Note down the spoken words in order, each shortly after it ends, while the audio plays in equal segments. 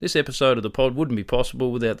This episode of the pod wouldn't be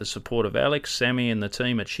possible without the support of Alex, Sammy and the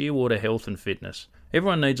team at Shearwater Health and Fitness.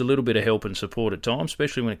 Everyone needs a little bit of help and support at times,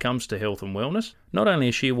 especially when it comes to health and wellness. Not only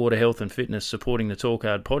is Shearwater Health and Fitness supporting the Talk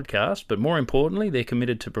Hard podcast, but more importantly, they're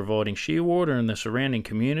committed to providing Shearwater and the surrounding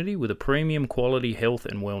community with a premium quality health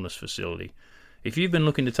and wellness facility. If you've been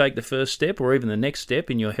looking to take the first step or even the next step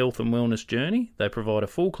in your health and wellness journey, they provide a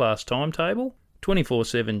full class timetable,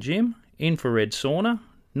 24/7 gym, infrared sauna,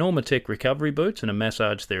 Normatec recovery boots and a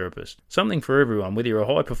massage therapist. Something for everyone, whether you're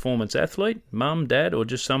a high performance athlete, mum, dad or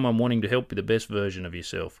just someone wanting to help be the best version of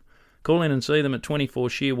yourself. Call in and see them at 24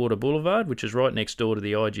 Shearwater Boulevard, which is right next door to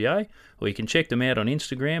the IGA, or you can check them out on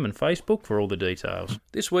Instagram and Facebook for all the details.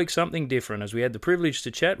 This week something different, as we had the privilege to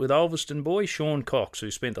chat with Ulverston boy Shaun Cox,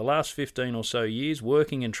 who spent the last 15 or so years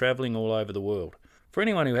working and travelling all over the world. For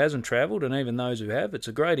anyone who hasn't travelled, and even those who have, it's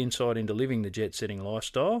a great insight into living the jet-setting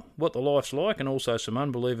lifestyle, what the life's like, and also some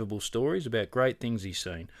unbelievable stories about great things he's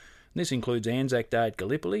seen. And this includes Anzac Day at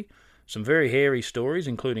Gallipoli, some very hairy stories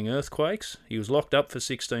including earthquakes, he was locked up for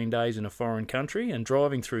 16 days in a foreign country, and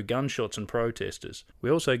driving through gunshots and protesters. We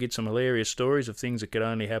also get some hilarious stories of things that could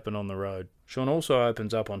only happen on the road. Shaun also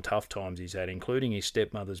opens up on tough times he's had, including his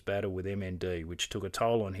stepmother's battle with MND, which took a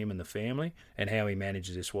toll on him and the family, and how he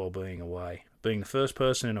managed this while being away. Being the first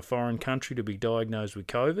person in a foreign country to be diagnosed with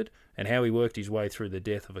COVID, and how he worked his way through the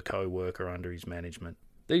death of a co-worker under his management.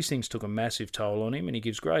 These things took a massive toll on him, and he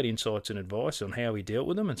gives great insights and advice on how he dealt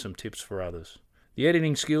with them and some tips for others. The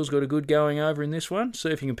editing skills got a good going over in this one. See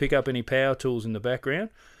if you can pick up any power tools in the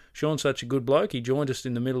background. Shaun's such a good bloke, he joined us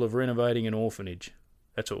in the middle of renovating an orphanage.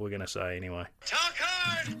 That's what we're going to say anyway. Talk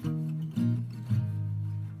hard!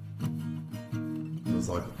 I was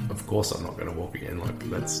like, of course I'm not going to walk again. Like,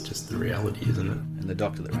 that's just the reality, isn't it? And the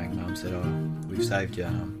doctor that rang Mum said, we've saved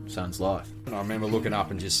your son's life. And I remember looking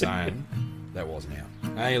up and just saying, that wasn't out.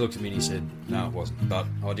 And he looked at me and he said, no, it wasn't. But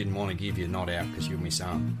I didn't want to give you not out because you're my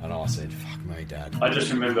son. And I said, fuck me, Dad. I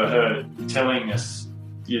just remember her telling us,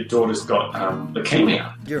 your daughter's got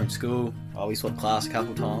leukemia. During school, we swapped class a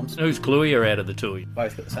couple of times. Who's clueier out of the two?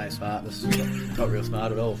 Both got the same smartness. Not real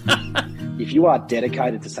smart at all. If you are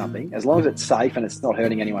dedicated to something, as long as it's safe and it's not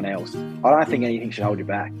hurting anyone else, I don't think anything should hold you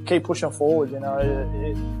back. Keep pushing forward,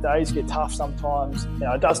 days get tough sometimes.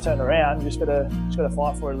 It does turn around, you just gotta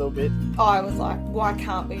fight for it a little bit. I was like, why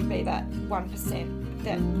can't we be that 1%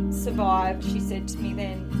 that survived? She said to me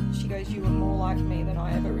then, she goes, you were more like me than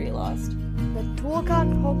I ever realised. The Talk Hard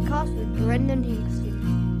podcast with Brendan Hingston.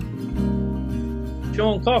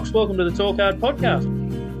 Shaun Cox, welcome to the Talk Hard podcast.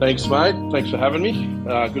 Thanks, mate. Thanks for having me.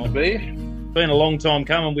 Good to be here. Been a long time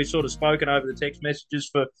coming. We've sort of spoken over the text messages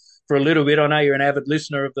for a little bit. I know you're an avid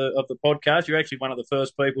listener of the podcast. You're actually one of the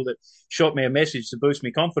first people that shot me a message to boost my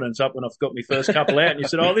confidence up when I've got my first couple out. And you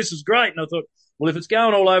said, oh, this is great. And I thought, well, if it's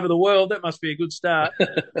going all over the world, that must be a good start.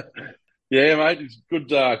 Yeah, mate. It's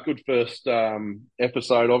good first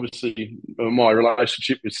episode. Obviously, my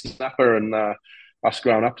relationship with Snapper and us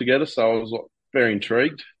growing up together. So I was very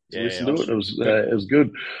intrigued to listen to it. It was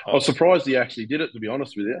good. I was surprised he actually did it, to be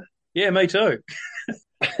honest with you. Yeah, me too.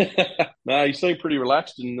 No, he seemed pretty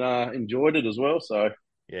relaxed and enjoyed it as well. So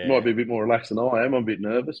yeah. Might be a bit more relaxed than I am. I'm a bit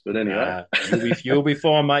nervous, but anyway. You'll be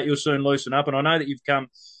fine, mate. You'll soon loosen up. And I know that you've come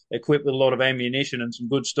equipped with a lot of ammunition and some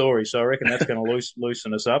good stories. So I reckon that's going to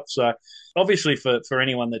loosen us up. So obviously for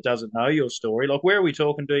anyone that doesn't know your story, like where are we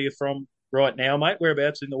talking to you from right now, mate?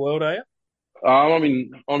 Whereabouts in the world are you? I'm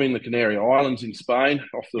in the Canary Islands in Spain,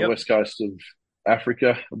 off the west coast of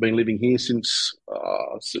Africa. I've been living here since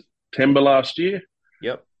September last year.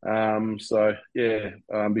 Yep. Before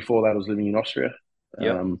that I was living in Austria.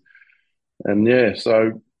 Yep.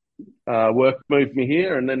 Work moved me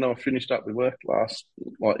here, and then I finished up with work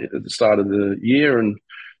at the start of the year, and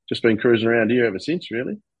just been cruising around here ever since,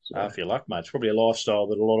 really. So. If you like, mate, it's probably a lifestyle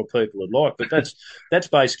that a lot of people would like, but that's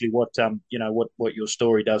basically what your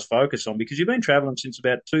story does focus on, because you've been travelling since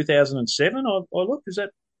about 2007. I look, is that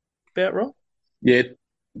about right? Yeah,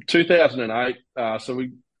 2008.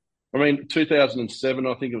 2007.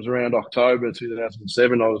 I think it was around October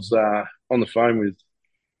 2007. I was on the phone with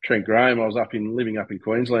Trent Graham. I was living up in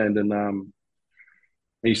Queensland, and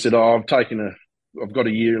he said, "I've got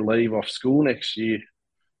a year leave off school next year,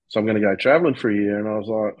 so I'm going to go travelling for a year." And I was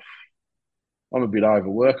like, "I'm a bit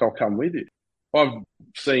overworked. I'll come with you." I've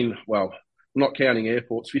seen, well, not counting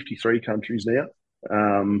airports, 53 countries now,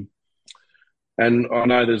 and I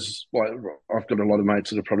know I've got a lot of mates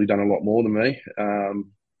that have probably done a lot more than me,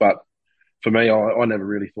 but for me, I never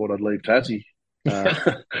really thought I'd leave Tassie,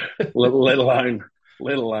 let alone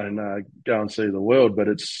go and see the world. But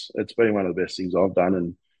it's been one of the best things I've done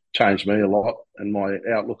and changed me a lot and my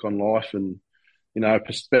outlook on life and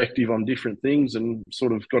perspective on different things and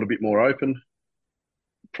sort of got a bit more open.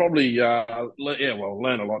 Probably,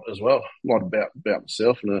 learn a lot as well, a lot about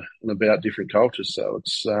myself and about different cultures. So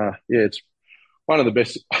it's one of the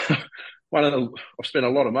best. I've spent a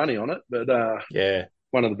lot of money on it, but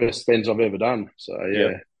one of the best spends I've ever done. So yeah.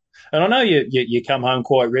 Yep. And I know you come home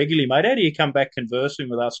quite regularly, mate. How do you come back conversing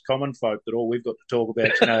with us common folk that all we've got to talk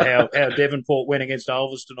about, how Devonport went against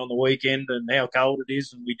Ulverston on the weekend and how cold it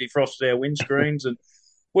is and we defrosted our windscreens, and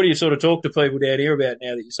what do you sort of talk to people down here about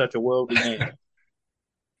now that you're such a worldly man?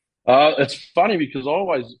 It's funny because I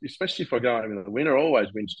always, especially if I go home in the winter, I always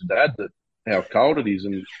whinge to Dad that how cold it is,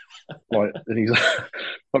 and he's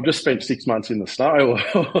I've just spent 6 months in the snow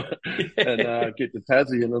and get to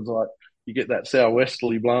Tassie, and it's like you get that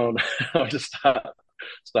southwesterly blowing, I just start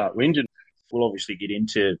whinging. We'll obviously get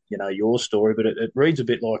into your story, but it reads a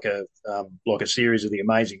bit like a series of The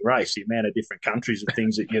Amazing Race, the amount of different countries and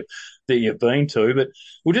things that you've been to. But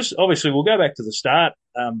we'll go back to the start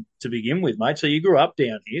to begin with, mate. So you grew up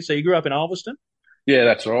down here. So you grew up in Ulverston? Yeah,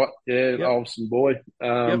 that's right. Yeah, yep. Ulverston boy.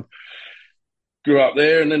 Grew up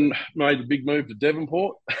there and then made the big move to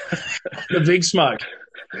Devonport. The big smoke.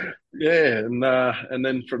 Yeah, and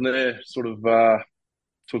then from there sort of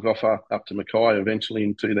took off up to Mackay eventually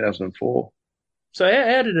in 2004. So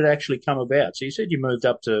how did it actually come about? So you said you moved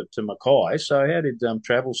up to Mackay. So how did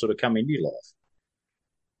travel sort of come into your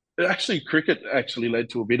life? Cricket actually led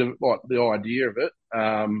to a bit of like the idea of it.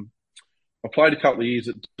 I played a couple of years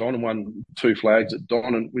at Don and won 2 flags at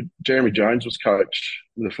Don, and Jeremy Jones was coach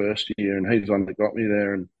the first year, and he's the one that got me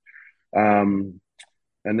there. And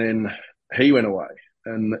then he went away,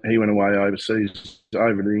 overseas,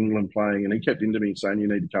 over to England playing, and he kept into me saying, "You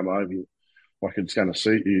need to come over here, like it's going to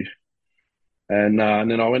suit you." And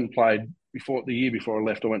then I went and played the year before I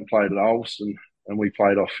left. I went and played at Ulverston, and we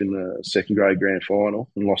played off in the second grade grand final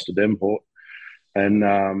and lost to Devonport. And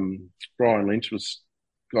Brian Lynch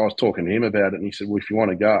I was talking to him about it, and he said, "Well, if you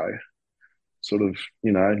want to go, sort of,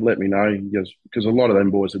 let me know." He goes, because a lot of them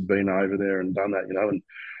boys had been over there and done that, And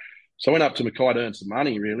so I went up to Mackay to earn some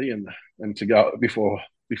money, really, and to go before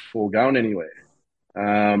going anywhere.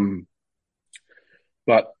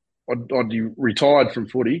 But I'd retired from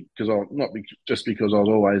footy just because I was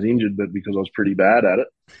always injured, but because I was pretty bad at it.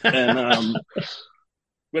 And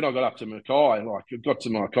when I got up to Mackay, I got to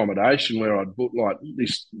my accommodation where I'd booked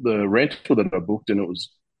the rental that I booked, and it was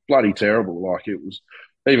bloody terrible. Like it was,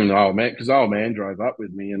 even the old man, because the old man drove up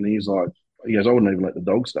with me, and he goes, "I wouldn't even let the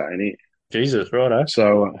dog stay in here." Jesus, right?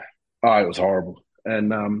 So, it was horrible.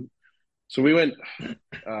 And so we went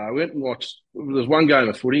and watched. There was one game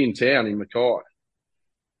of footy in town in Mackay,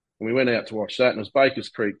 and we went out to watch that. And it was Bakers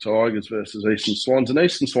Creek Tigers versus Eastern Swans, and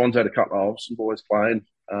Eastern Swans had a couple of Ulverston boys playing.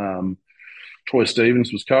 Troy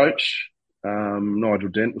Stevens was coach. Nigel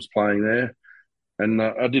Dent was playing there. And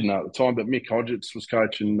I didn't know at the time, but Mick Hodgetts was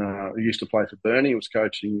coaching, who used to play for Burnie. He was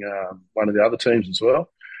coaching one of the other teams as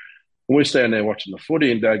well. And we're standing there watching the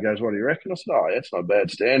footy, and Dad goes, "What do you reckon?" I said, "Oh, yeah, it's not a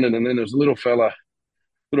bad standing." And then there was a little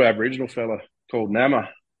Aboriginal fella called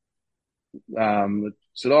Nama. That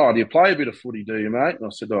said, "Oh, do you play a bit of footy, do you, mate?" And I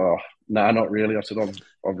said, "Oh, no, not really." I said,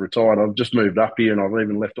 I've retired. I've just moved up here, and I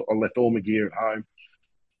left all my gear at home.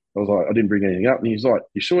 I was like, I didn't bring anything up. And he's like,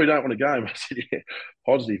 "You sure you don't want to go?" And I said, "Yeah,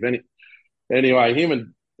 positive." Anyway,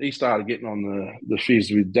 he started getting on the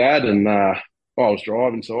fizz with Dad, and I was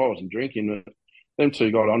driving, so I wasn't drinking. But them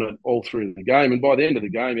two got on it all through the game, and by the end of the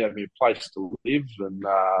game, he had me a place to live, and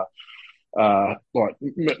met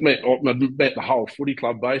the whole footy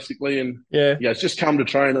club basically. And yeah, it's just come to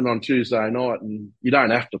training on Tuesday night, and you don't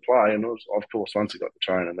have to play. And it was, of course, once I got to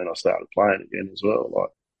training, then I started playing again as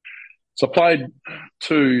well. So I played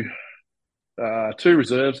two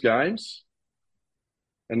reserves games,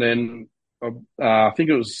 and then I think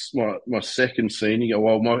it was my second senior.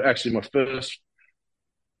 Well, my first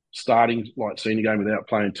starting senior game without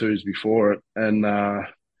playing twos before it, and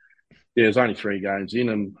it was only 3 games in,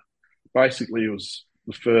 and basically it was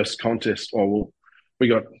the first contest. We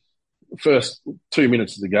got the first 2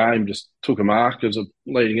 minutes of the game, just took a mark as a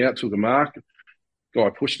leading out, took a mark. Guy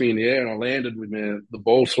pushed me in the air, and I landed with the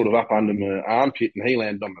ball sort of up under my armpit, and he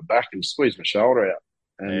landed on my back and squeezed my shoulder out.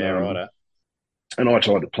 And, right. And I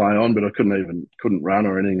tried to play on, but I couldn't run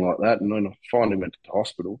or anything like that. And then I finally went to the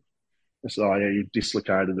hospital. I said, "Oh, yeah, you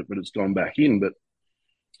dislocated it, but it's gone back in." But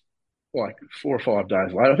 4 or 5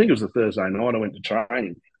 days later, I think it was a Thursday night, I went to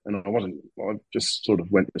training, and I just sort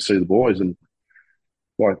of went to see the boys. And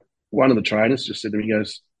one of the trainers just said to me, he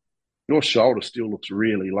goes, "Your shoulder still looks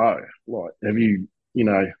really low. Have you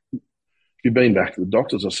been back to the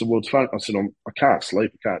doctors?" I said, "Well, it's fun." I said, I can't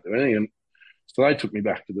sleep, I can't do anything. And so they took me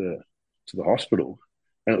back to the hospital,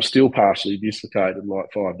 and it was still partially dislocated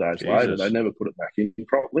like 5 days later. Jesus. They never put it back in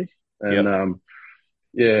properly. Yep. And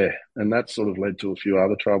and that sort of led to a few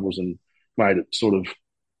other troubles and made it sort of,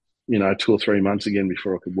 2 or 3 months again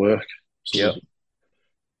before I could work. Yep.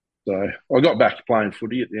 So I got back to playing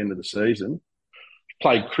footy at the end of the season.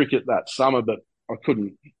 Played cricket that summer, but I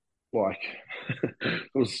couldn't, it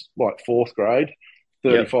was like fourth grade,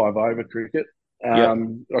 35 over cricket. I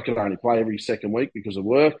could only play every second week because of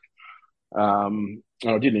work. And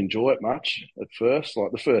I didn't enjoy it much at first.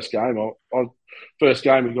 Like the first game,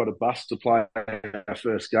 we got a bus to play our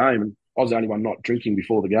first game, and I was the only one not drinking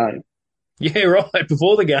before the game. Yeah, right,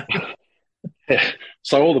 before the game. Yeah.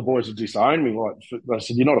 So all the boys would disown me. Like they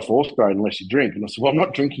said, "You're not a fourth grade unless you drink." And I said, "Well, I'm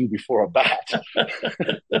not drinking before I bat."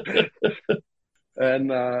 And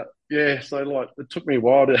so like it took me a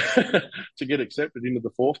while to get accepted into the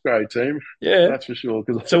fourth grade team. Yeah, that's for sure.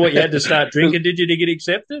 So what, you had to start drinking? Did you to get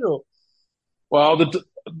accepted, or? Well, the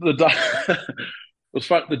day it was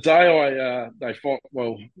fun. The day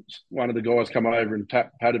one of the guys come over and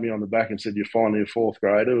patted me on the back and said, "You're finally a fourth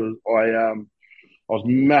grader." I was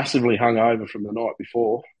massively hungover from the night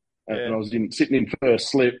before, and I was sitting in first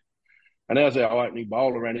slip. And as our opening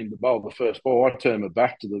bowler ran in to bowl the first ball, I turned my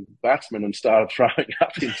back to the batsman and started throwing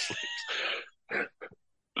up in slips.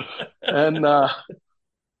 and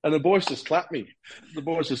the boys just clapped me.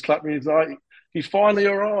 He's like, "He's finally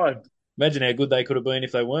arrived." Imagine how good they could have been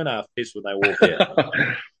if they weren't half pissed when they walked out.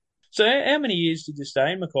 So how many years did you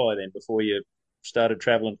stay in Mackay then before you started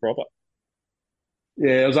travelling proper?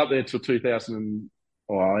 Yeah, I was up there till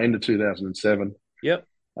end of 2007. Yep.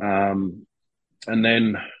 And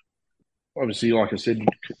then, obviously, like I said,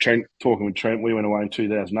 talking with Trent, we went away in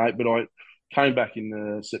 2008, but I came back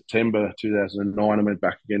in September 2009 and went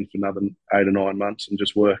back again for another 8 or 9 months and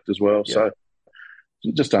just worked as well. Yep. So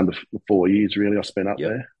just under 4 years, really, I spent up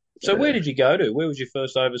there. So where did you go to? Where was your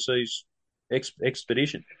first overseas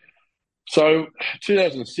expedition? So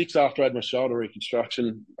 2006, after I had my shoulder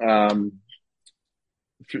reconstruction, my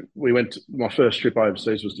first trip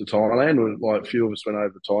overseas was to Thailand. Like a few of us went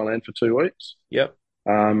over to Thailand for 2 weeks. Yep.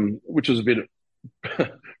 Which was a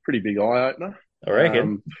pretty big eye opener. I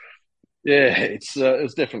reckon. It's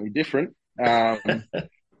definitely different. And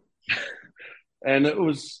it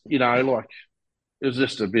was, it was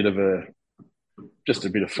just a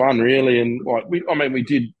bit of fun, really. And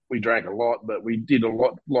we drank a lot, but we did a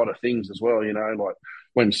lot of things as well. Like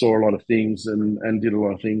went and saw a lot of things and did a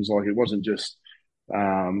lot of things. Like it wasn't just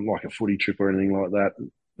like a footy trip or anything like that.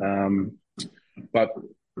 But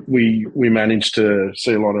we managed to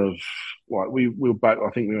see a lot of I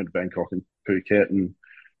think we went to Bangkok and Phuket and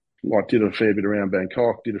did a fair bit around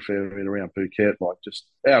Bangkok, did a fair bit around Phuket, just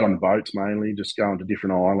out on boats mainly, just going to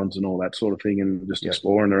different islands and all that sort of thing and just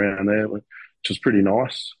exploring around there, which was pretty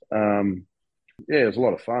nice. It was a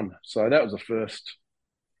lot of fun. So that was the first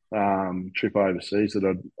trip overseas that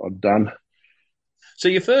I'd done. So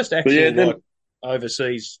your first actual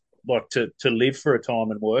overseas, to live for a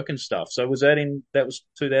time and work and stuff. So was that was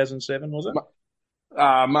 2007, was it?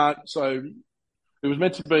 So it was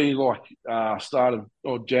meant to be start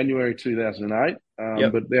of January 2008.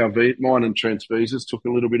 But mine and Trent's visas took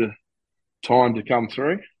a little bit of time to come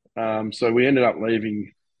through. So we ended up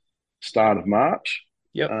leaving start of March.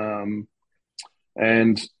 Yep.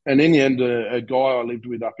 And in the end, a guy I lived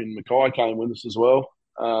with up in Mackay came with us as well.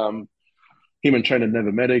 Him and Trent had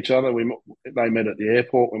never met each other. They met at the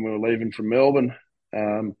airport when we were leaving from Melbourne.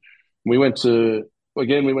 We went to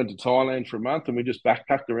Thailand for a month and we just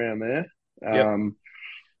backpacked around there,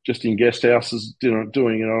 just in guest houses, doing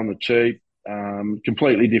it on the cheap.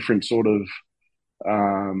 Completely different sort of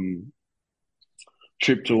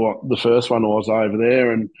trip to what the first one was over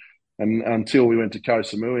there, and until we went to Koh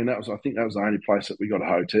Samui, and I think that was the only place that we got a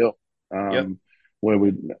hotel where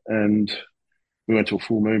we went to a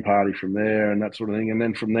full moon party from there and that sort of thing. And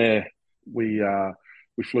then from there, we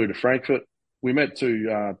flew to Frankfurt. We met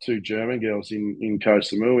two German girls in Koh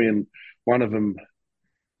Samui, and one of them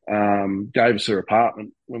gave us her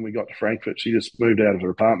apartment when we got to Frankfurt. She just moved out of her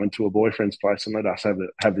apartment to a boyfriend's place and let us have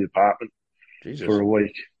the apartment for a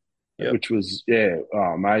week, which was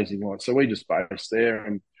amazing. So we just based there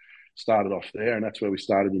and started off there, and that's where we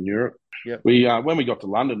started in Europe. Yep. We when we got to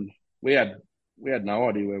London, we had no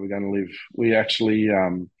idea where we were going to live. We actually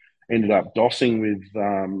ended up dossing with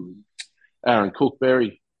Aaron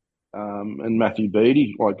Cookberry and Matthew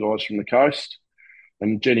Beattie, guys from the coast,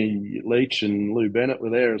 and Jenny Leach and Lou Bennett were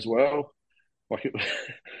there as well. They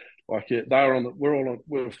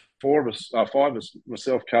were five of us,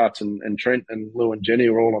 myself, Karts and Trent and Lou and Jenny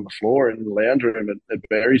were all on the floor in the lounge room at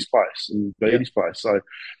Barry's place and Beattie's place. So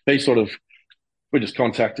he sort of we just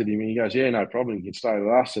contacted him and he goes, yeah, no problem, you can stay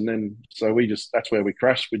with us. And then, so that's where we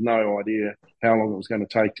crashed with no idea how long it was going to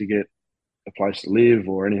take to get a place to live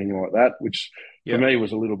or anything like that, which for me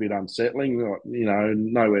was a little bit unsettling, like, you know,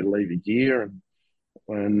 nowhere to leave your gear.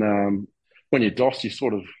 And when you're DOS,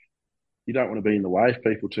 you don't want to be in the way of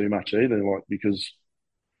people too much either, like, because,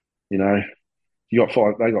 you know, they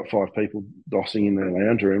got five people dossing in their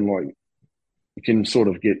lounge room, like, you can sort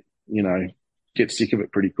of get sick of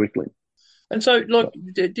it pretty quickly. And so, like,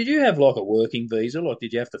 did you have like a working visa? Like,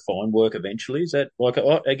 did you have to find work eventually? Is that like,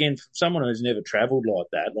 again, for someone who's never travelled like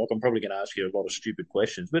that? Like, I'm probably going to ask you a lot of stupid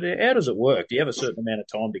questions, but how does it work? Do you have a certain amount of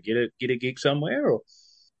time to get a gig somewhere, or?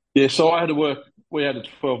 Yeah, so I had to work. We had a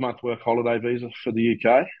 12-month work holiday visa for the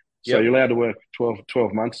UK. So you're allowed to work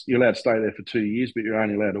 12 months. You're allowed to stay there for 2 years, but you're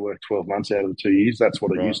only allowed to work 12 months out of the 2 years. That's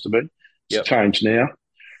what it used to be. It's changed now.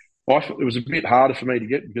 It was a bit harder for me to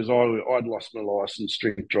get because I'd lost my licence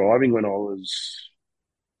drink driving when I was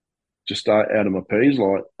just out of my P's,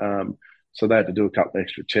 so they had to do a couple of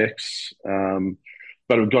extra checks.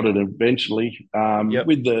 But I got it eventually.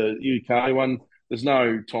 With the UK one, there's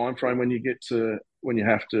no time frame when you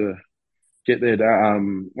have to get there.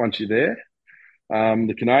 Once you're there,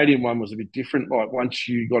 the Canadian one was a bit different. Like, once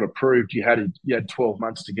you got approved, you had 12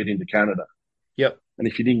 months to get into Canada. Yep. And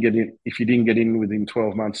if you didn't get in within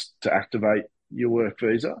 12 months to activate your work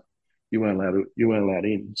visa, you weren't allowed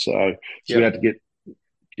in. So we had to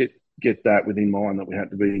get that within mind that we had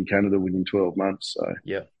to be in Canada within 12 months.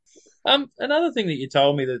 So another thing that you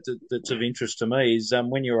told me that's of interest to me is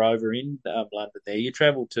when you were over in London there, you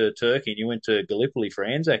travelled to Turkey and you went to Gallipoli for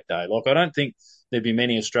Anzac Day. Like, I don't think there'd be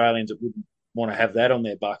many Australians that wouldn't want to have that on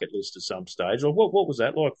their bucket list at some stage. Like, what was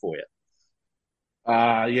that like for you?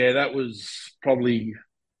 That was probably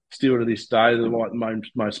still to this day the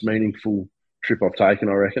most meaningful trip I've taken,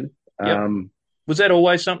 I reckon. Yep. Was that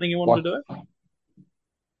always something you wanted to do?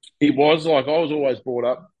 It was. Like, I was always brought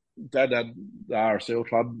up. Dad had the RSL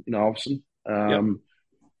club in Ulverstone,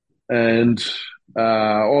 and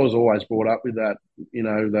I was always brought up with that. You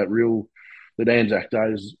know, that Anzac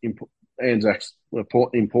Day is Anzac's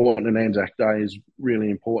important, and Anzac Day is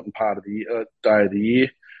really important part of the day of the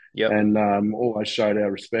year. Yep. And always showed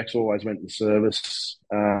our respects, always went to the service.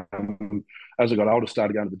 As I got older,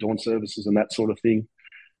 started going to the dawn services and that sort of thing.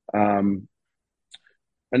 And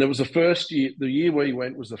it was the first year, the year we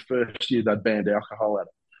went was the first year they'd banned alcohol at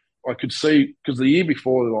it. I could see, because the year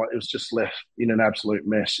before, like, it was just left in an absolute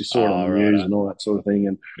mess. You saw it on the news and all that sort of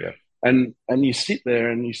thing. And you sit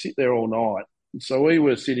there all night. So we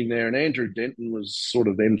were sitting there, and Andrew Denton was sort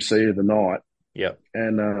of MC of the night. Yeah.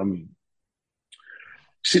 And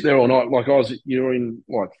sit there all night, like, you're in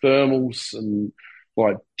like thermals and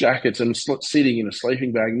like jackets and sitting in a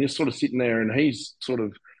sleeping bag, and you're sort of sitting there, and he's sort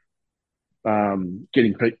of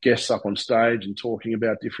getting guests up on stage and talking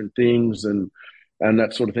about different things and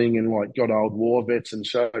that sort of thing, and like got old war vets and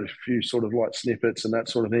showed a few sort of like snippets and that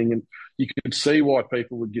sort of thing, and you could see why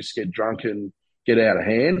people would just get drunk and get out of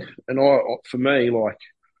hand. And for me, like,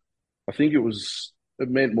 I think it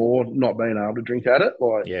meant more not being able to drink at it,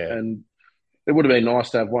 like, and it would have been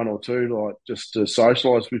nice to have one or two, like, just to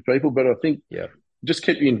socialise with people. But I think just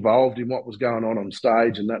keep you involved in what was going on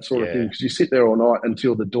stage and that sort of thing, because you sit there all night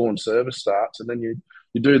until the dawn service starts, and then you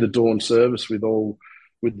do the dawn service with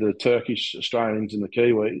the Turkish Australians and the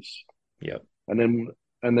Kiwis. Yep. And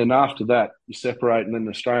then after that, you separate, and then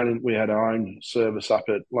we had our own service up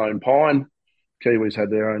at Lone Pine. Kiwis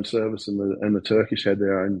had their own service, and the Turkish had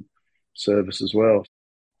their own service as well.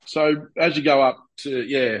 So as you go up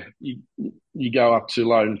to you go up to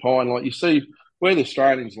Lone Pine, like, you see where the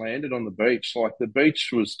Australians landed on the beach. Like, the beach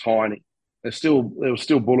was tiny. There were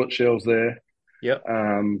still bullet shells there. Yep.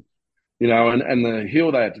 You know, and the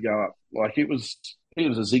hill they had to go up, like, it was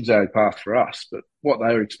a zigzag path for us, but what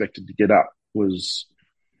they were expected to get up was,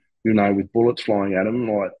 you know, with bullets flying at them,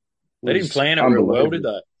 like, they didn't plan it real well, did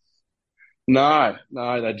they? No,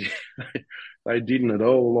 they didn't at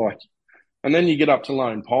all. Like, and then you get up to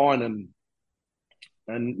Lone Pine,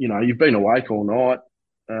 and you know, you've been awake all night,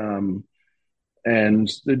 and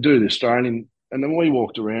they do the Australian, and then we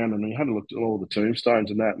walked around and we had a look at all the tombstones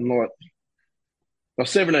and that, and like, they're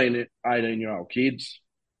 17, 18-year-old kids,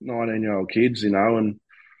 19-year-old kids, you know, and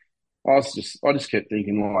I just kept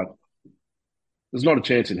thinking, like, there's not a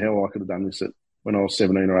chance in hell I could have done this when I was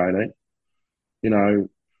 17 or 18, you know,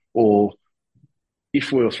 or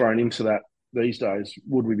if we were thrown into that these days,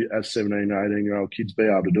 would we, as 17 or 18-year-old kids, be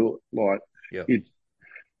able to do it? Like, it,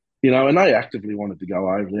 you know, and they actively wanted to go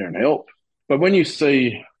over there and help. But when you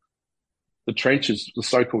see the trenches, the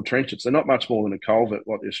so-called trenches, they're not much more than a culvert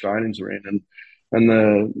like the Australians are in. and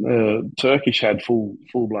the Turkish had full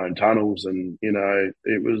blown tunnels, and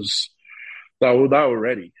it was they were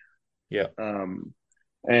ready. Yeah.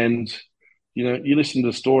 And you listen to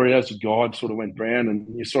the story as the guide sort of went round, and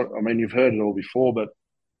you've heard it all before, but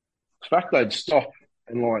the fact they'd stop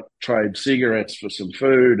and like trade cigarettes for some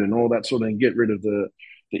food and all that sort of thing, get rid of the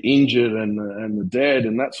injured and the dead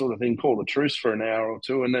and that sort of thing, call a truce for an hour or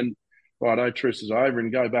two, and then truce is over,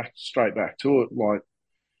 and go straight back to it. Like,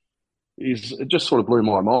 it just sort of blew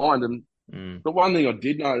my mind. And But one thing I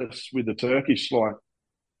did notice with the Turkish, like,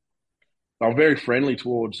 they were very friendly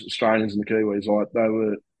towards Australians and the Kiwis. Like, they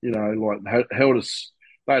were, held us.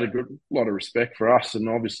 They had a lot of respect for us, and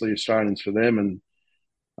obviously Australians for them.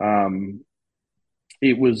 And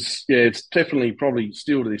it was, it's definitely probably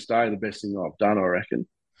still to this day the best thing I've done, I reckon.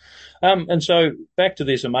 And so back to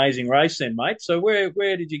this amazing race then, mate. So where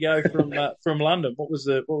did you go from London? What was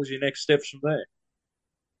your next steps from there?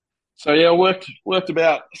 So I worked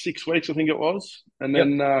about 6 weeks, I think it was, and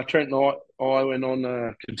then Trent and I went on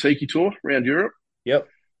a Kentucky tour around Europe. Yep.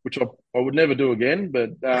 Which I would never do again, but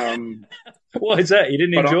why is that? You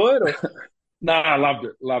didn't enjoy it? Or? No, I loved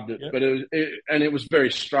it. Yep. But it was very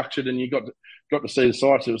structured, and you got to see the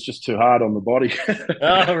sights. It was just too hard on the body.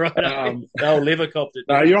 Oh, right. Liver copped it.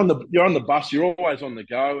 No, you're on the bus. You're always on the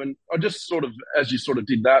go, and I just sort of, as you sort of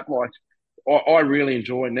did that, like I really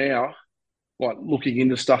enjoy now, like looking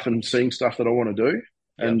into stuff and seeing stuff that I want to do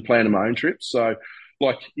and planning my own trips. So,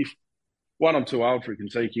 like, I'm too old for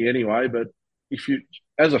Kentucky anyway, but if you,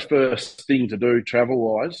 as a first thing to do travel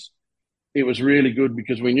wise, it was really good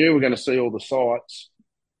because we knew we were going to see all the sights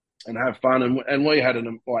and have fun. And we had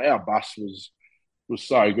our bus was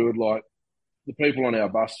so good. Like, the people on our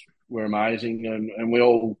bus were amazing, and we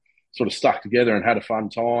all sort of stuck together and had a fun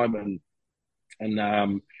time.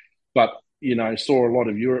 But saw a lot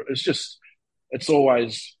of Europe. It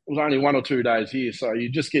was only 1 or 2 days here, so you're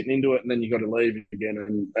just getting into it, and then you got to leave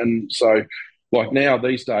again. And so, like, now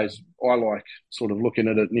these days, I like sort of looking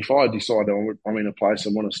at it, and if I decide I'm in a place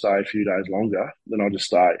and want to stay a few days longer, then I just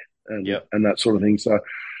stay and that sort of thing. So,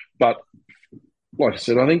 but like I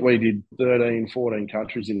said, I think we did 13, 14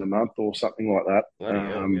 countries in a month or something like that.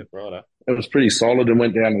 Righto. It was pretty solid, and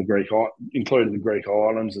went down to included the Greek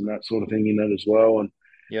islands and that sort of thing in that as well. And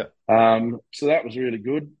so that was really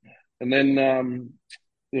good. And then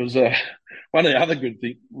there was one of the other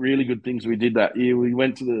really good things we did that year. We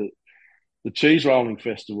went to the cheese rolling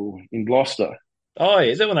festival in Gloucester. Oh, yeah.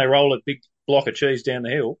 Is that when they roll a big block of cheese down the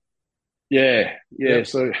hill? Yeah.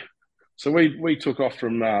 So we took off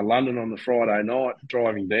from London on the Friday night,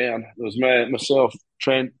 driving down. It was myself,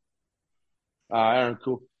 Trent, Aaron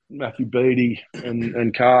Cook, Matthew Beattie,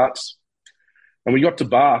 and Carts. And we got to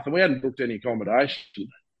Bath, and we hadn't booked any accommodation.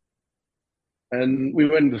 And we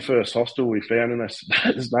went to the first hostel we found, and I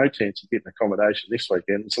said, "There's no chance of getting accommodation this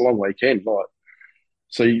weekend. It's a long weekend, like,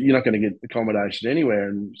 so you're not going to get accommodation anywhere."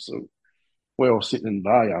 And so we're all sitting in the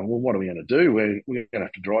bar going, "Well, what are we going to do? We're going to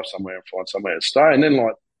have to drive somewhere and find somewhere to stay." And then,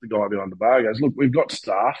 like, the guy behind the bar goes, "Look, we've got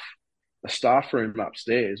a staff room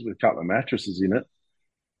upstairs with a couple of mattresses in it.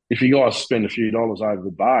 If you guys spend a few dollars over the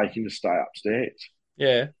bar, you can just stay upstairs."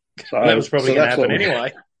 Yeah. So that was probably going to happen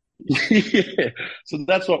anyway. Yeah. So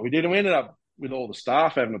that's what we did. And we ended up with all the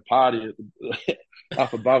staff having a party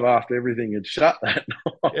up above after everything had shut that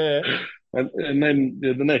night. Yeah. And then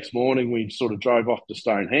the next morning we sort of drove off to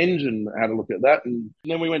Stonehenge and had a look at that. And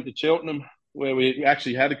then we went to Cheltenham, where we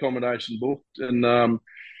actually had accommodation booked, and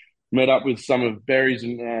met up with some of Barry's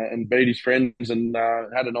and Beattie's friends, and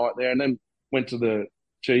had a night there, and then went to the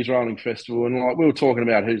cheese rolling festival. And like, we were talking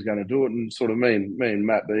about who's going to do it, and sort of me and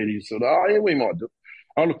Matt Beattie sort of, "Oh yeah, we might do it."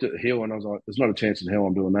 I looked at the hill and I was like, "There's not a chance in hell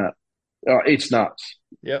I'm doing that." It's nuts.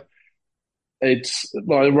 Yep. It's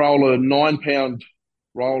like a 9-pound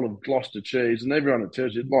roll of Gloucester cheese, and everyone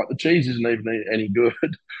tells you, like, the cheese isn't even any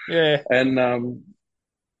good. Yeah. And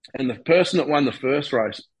the person that won the first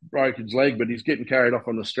race broke his leg, but he's getting carried off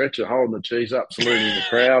on the stretcher, holding the cheese up, saluting the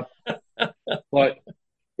crowd. Like,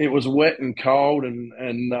 it was wet and cold,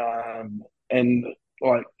 and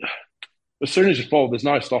like, as soon as you fall, there's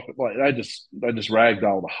no stopping. Like, they just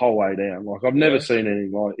ragdoll the whole way down. Like, I've never seen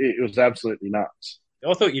anything like it. It was absolutely nuts.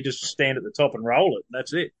 I thought you just stand at the top and roll it, and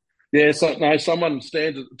that's it. Yeah, it's like, no, someone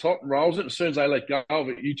stands at the top and rolls it. As soon as they let go of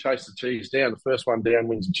it, you chase the cheese down. The first one down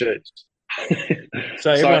wins the cheese.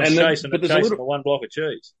 So everyone's chasing the one block of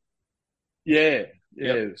cheese. Yeah.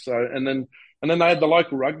 Yep. So and then they had the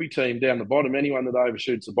local rugby team down the bottom. Anyone that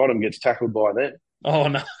overshoots the bottom gets tackled by them. Oh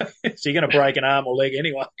no! So you're going to break an arm or leg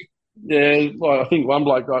anyway. Yeah, like, I think one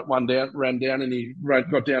bloke got ran down, and he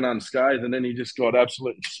got down unscathed, and then he just got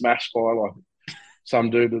absolutely smashed by, like, some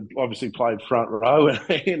dude had obviously played front row, and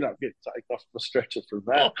he ended up getting taken off the stretcher from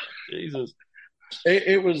that. Oh, Jesus.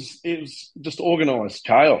 It was just organised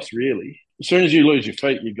chaos, really. As soon as you lose your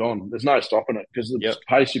feet, you're gone. There's no stopping it because the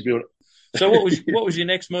pace you build. So what was your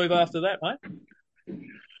next move after that, mate?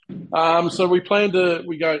 So we planned to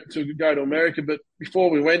go to America, but before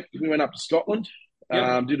we went up to Scotland.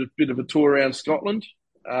 Yep. Did a bit of a tour around Scotland.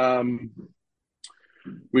 I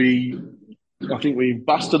think we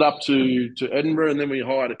busted up to Edinburgh, and then we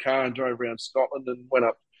hired a car and drove around Scotland and went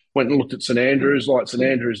and looked at St Andrews. Like St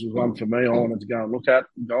Andrews was one for me. I wanted to go and look at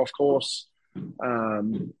golf course,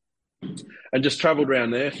 and just travelled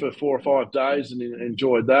around there for 4 or 5 days and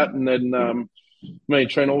enjoyed that. And then me and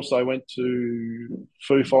Trent also went to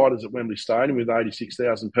Foo Fighters at Wembley Stadium with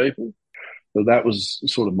 86,000 people. So that was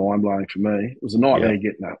sort of mind blowing for me. It was a nightmare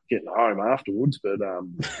getting home afterwards, but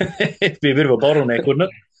it'd be a bit of a bottleneck, wouldn't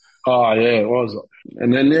it? Oh yeah, it was.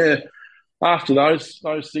 And then after those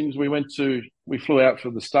things, we flew out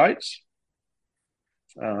for the States.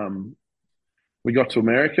 We got to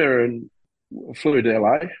America and flew to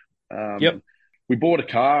LA. We bought a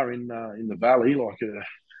car in the Valley.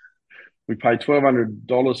 We paid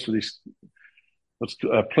 $1,200 for this.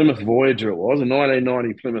 A Plymouth Voyager it was, a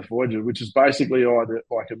 1990 Plymouth Voyager, which is basically either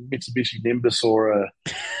like a Mitsubishi Nimbus or a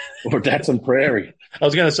Datsun Prairie. I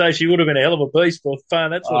was going to say she would have been a hell of a beast for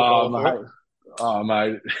paying that sort of money. Oh,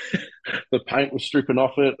 mate. The paint was stripping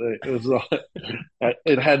off it. It was like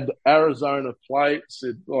it had Arizona plates.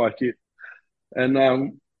 And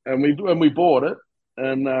we bought it,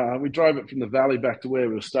 and we drove it from the Valley back to where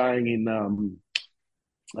we were staying in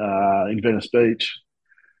Venice Beach.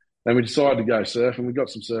 And we decided to go surfing. We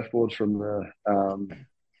got some surfboards from the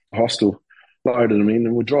hostel, loaded them in,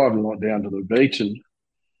 and we're driving down to the beach and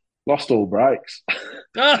lost all brakes.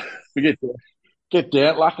 We get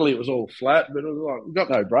down. Luckily, it was all flat, but it was like, we've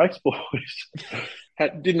got no brakes, boys.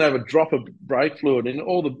 Didn't have a drop of brake fluid in it.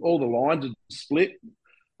 All the lines had split.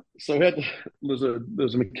 So there was a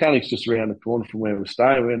mechanics just around the corner from where we were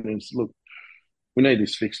staying. We went and said, look, we need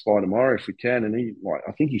this fixed by tomorrow if we can. And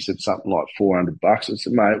I think he said something like $400. I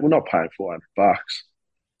said, mate, we're not paying $400. I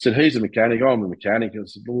said, he's a mechanic, I'm a mechanic. I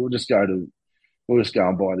said, well, we'll just go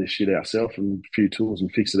and buy this shit ourselves and a few tools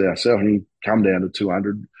and fix it ourselves. And he come down to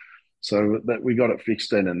 200. So that we got it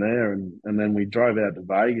fixed then and there. And then we drove out to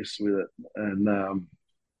Vegas with it. And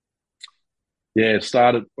it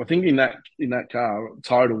started, I think in that car,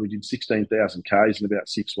 total, we did 16,000 Ks in about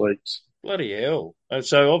 6 weeks. Bloody hell.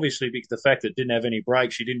 So obviously because the fact that it didn't have any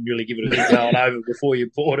brakes, you didn't really give it a bit going over before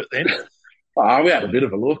you bought it then. Oh, we had a bit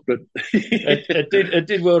of a look, but it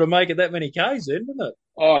did well to make it that many Ks then, didn't it?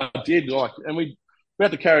 Oh, it did. And we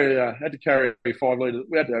had to carry a 5 litre.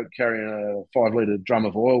 We had to carry a 5 litre drum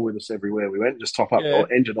of oil with us everywhere we went, just top up the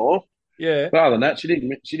engine oil. Yeah. But other than that, she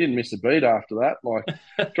didn't miss a beat after that.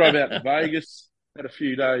 Drove out to Vegas, had a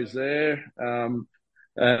few days there,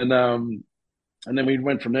 and then we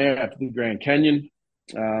went from there out to the Grand Canyon,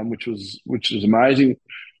 which was amazing. And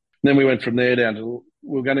then we went from there down to,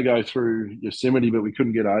 we were going to go through Yosemite, but we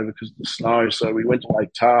couldn't get over because of the snow. So we went to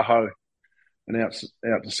Lake Tahoe and out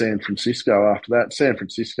to San Francisco after that. San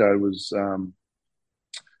Francisco was,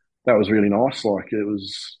 that was really nice. It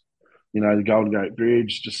was, the Golden Gate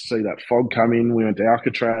Bridge, just to see that fog come in. We went to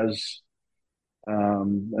Alcatraz,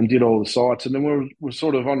 and did all the sites. And then we were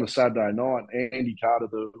sort of on the Saturday night, Andy Carter,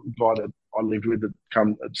 the guy that I lived with,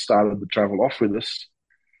 had started the travel off with us.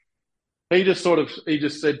 He just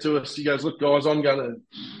said to us, he goes, look, guys, I'm going to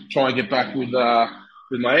try and get back with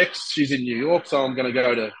my ex. She's in New York, so I'm going to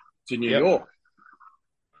go to New York.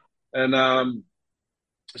 And I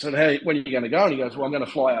said, hey, when are you going to go? And he goes, well, I'm going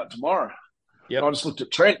to fly out tomorrow. Yep. I just looked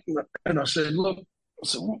at Trent and I said, look,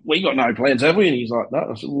 we got no plans, have we? And he's like,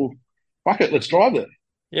 no. I said, well, fuck it, let's drive there.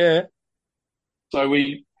 Yeah. So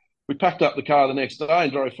we packed up the car the next day and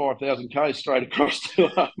drove 5,000 Ks straight across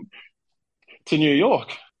to New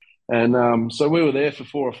York. And so we were there for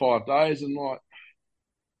 4 or 5 days, and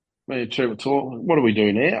me and Trent were talking, what do we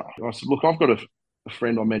do now? I said, look, I've got a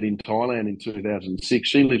friend I met in Thailand in 2006.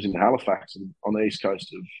 She lives in Halifax on the east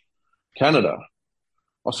coast of Canada.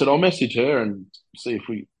 I said, I'll message her and see if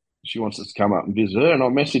she wants us to come up and visit her. And I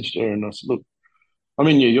messaged her and I said, look, I'm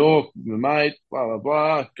in New York with my mate, blah, blah,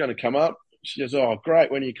 blah, going to come up. She goes, oh,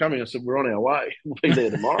 great, when are you coming? I said, we're on our way. We'll be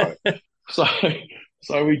there tomorrow.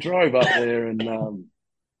 So we drove up there and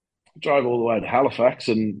drove all the way to Halifax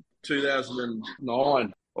in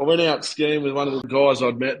 2009. I went out skiing with one of the guys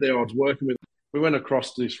I'd met there I was working with. We went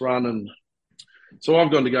across this run, and so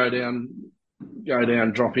I've gone to go down,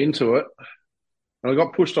 drop into it. And I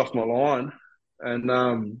got pushed off my line, and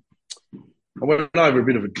I went over a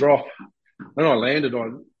bit of a drop. When I landed,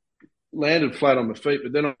 landed flat on my feet,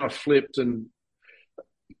 but then I flipped and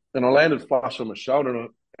I landed flush on my shoulder. And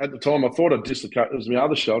at the time, I thought I'd dislocated. It was my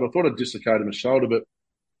other shoulder. I thought I'd dislocated my shoulder, but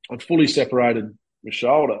I'd fully separated my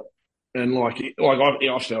shoulder, and I felt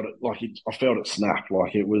it. I felt it snap.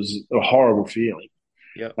 Like, it was a horrible feeling.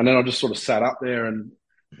 Yep. And then I just sort of sat up there, and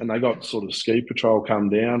they got sort of ski patrol come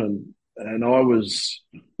down, and I was,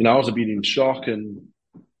 I was a bit in shock, and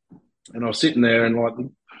I was sitting there, and like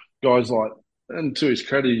the guy's like, and to his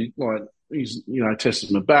credit, like, he's,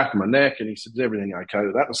 tested my back and my neck, and he said, "Is everything okay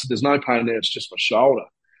with that?" I said, "There's no pain there. It's just my shoulder."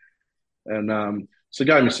 And so they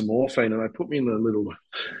gave me some morphine, and they put me in the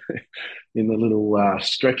little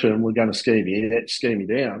stretcher, and we're going to ski me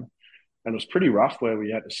down. And it was pretty rough where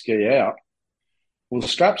we had to ski out. Well, the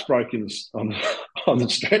straps broke on the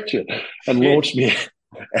stretcher and launched me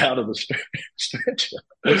out of the stretcher.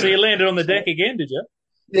 So you landed on the deck again, did you?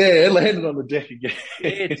 Yeah, I landed on the deck again.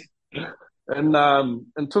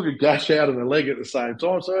 And took a gash out of the leg at the same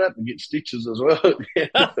time, so I had to get stitches as well.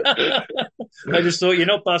 I just thought, you're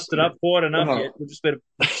not busted up quite enough yet. We'll just better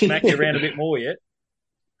smack you around a bit more yet.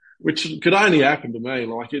 Which could only happen to me.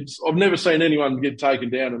 Like, I've never seen anyone get taken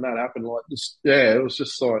down and that happen. Like, it was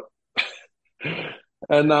just like,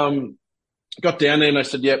 and got down there and they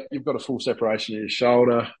said, "Yep, you've got a full separation of your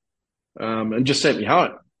shoulder," and just sent me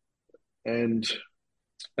home. And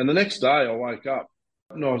the next day I woke up.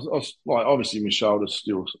 And I was like, obviously my shoulder's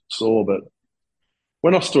still sore, but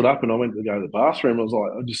when I stood up and I went to go to the bathroom, I was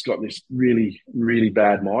like, I just got this really, really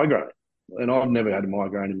bad migraine. And I've never had a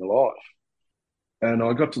migraine in my life. And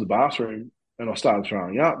I got to the bathroom and I started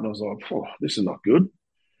throwing up, and I was like, "Oh, this is not good."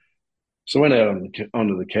 So I went out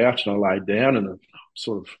onto the couch and I laid down, and it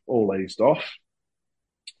sort of all eased off.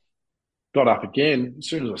 Got up again. As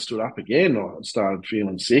soon as I stood up again, I started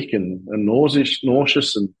feeling sick and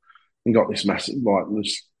nauseous and got this massive,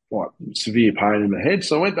 severe pain in my head.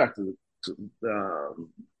 So I went back to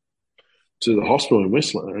the hospital in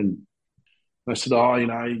Whistler, and they said, "Oh,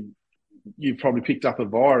 you've probably picked up a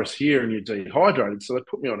virus here and you're dehydrated." So they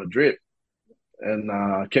put me on a drip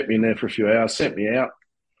and kept me in there for a few hours, sent me out.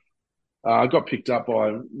 I got picked up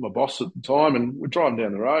by my boss at the time, and we're driving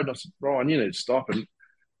down the road. And I said, "Brian, you need to stop." And he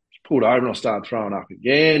pulled over, and I started throwing up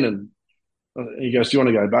again. And he goes, "Do you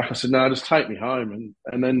want to go back?" I said, "No, just take me home."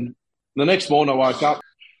 And then the next morning I woke up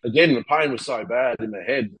again. The pain was so bad in my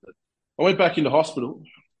head. I went back into hospital,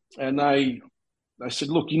 and they said,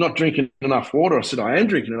 "Look, you're not drinking enough water." I said, "I am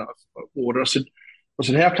drinking enough water." I said,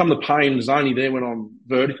 "How come the pain is only there when I'm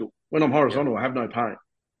vertical? When I'm horizontal, I have no pain."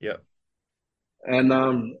 Yeah. And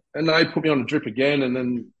they put me on a drip again, and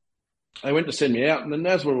then they went to send me out. And then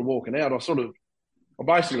as we were walking out, I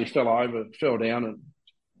basically fell down, and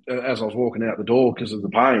as I was walking out the door because of the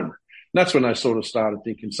pain. And that's when they sort of started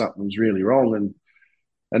thinking something was really wrong.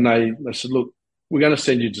 And they said, "Look, we're going to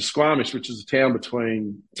send you to Squamish, which is a town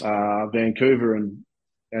between Vancouver and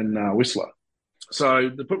Whistler." So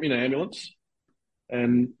they put me in an ambulance,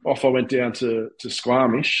 and off I went down to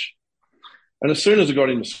Squamish. And as soon as I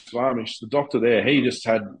got into Squamish, the doctor there, he just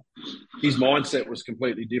had, his mindset was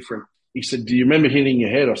completely different. He said, "Do you remember hitting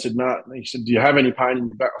your head?" I said, "No." He said, "Do you have any pain in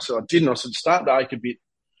your back?" I said, "I didn't." I said, "It's starting to ache a bit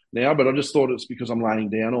now, but I just thought it's because I'm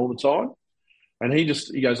laying down all the time." And he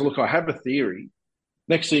goes, "Look, I have a theory."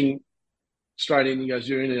 Next thing, straight in, he goes,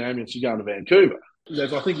 "You're in an ambulance, you're going to Vancouver." He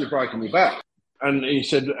goes, "I think you're breaking your back." And he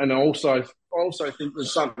said, "And I also think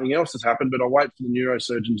there's something else that's happened, but I'll wait for the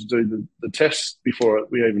neurosurgeon to do the tests before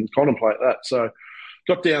we even contemplate that." So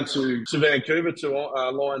got down to Vancouver to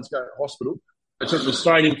Lionsgate Hospital. They took me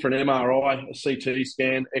straight in for an MRI, a CT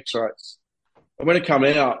scan, X-rays. And when it came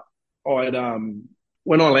out, when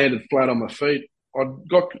I landed flat on my feet, I'd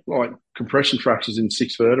got like compression fractures in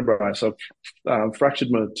 6 vertebrae. So I fractured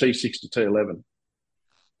my T6 to T11.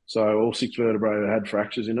 So all 6 vertebrae had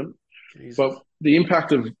fractures in them. Jesus. But the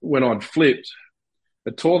impact of when I'd flipped,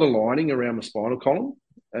 it tore the lining around the spinal column.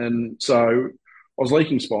 And so I was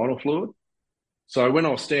leaking spinal fluid. So when I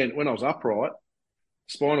was upright,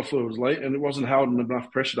 spinal fluid was leaking, and it wasn't holding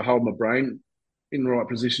enough pressure to hold my brain in the right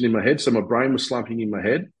position in my head. So my brain was slumping in my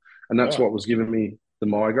head, and that's what was giving me the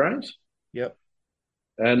migraines. Yep.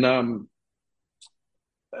 And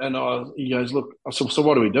he goes, "Look," I said, "So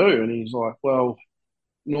what do we do?" And he's like, "Well,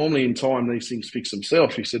 normally in time these things fix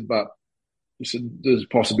themselves." He said, "But," he said, "there's a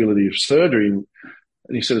possibility of surgery." And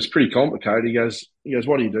he said, "It's pretty complicated." He goes,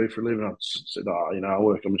 "What do you do for a living?" I said, "I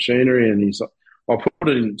work on machinery." And he's like, "I'll put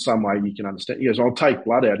it in some way you can understand." He goes, "I'll take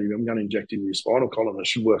blood out of you. I'm going to inject into your spinal column. It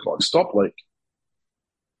should work like a stop leak."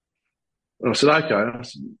 And I said, "Okay." I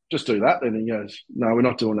said, "Just do that then." And he goes, "No, we're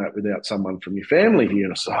not doing that without someone from your family here."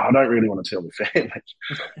 And I said, "I don't really want to tell my family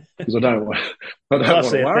because I don't want to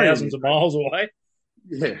worry." Thousands of miles away.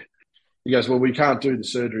 Yeah. He goes, well, we can't do the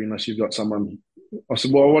surgery unless you've got someone. I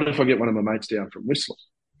said, well, what if I get one of my mates down from Whistler?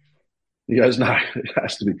 He goes, no, it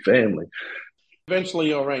has to be family.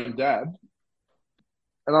 Eventually, I rang Dad,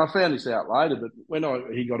 and I found this out later, but when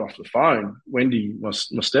he got off the phone, Wendy, my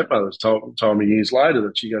stepmother, told me years later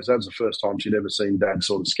that she goes, that was the first time she'd ever seen Dad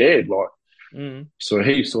sort of scared. So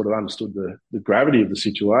he sort of understood the gravity of the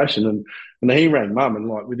situation. And then he rang Mum, and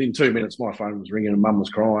like within 2 minutes, my phone was ringing and Mum was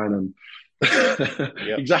crying, and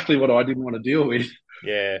exactly what I didn't want to deal with.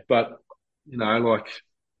 Yeah. But,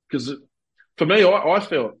 because for me, I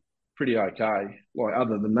felt pretty okay, like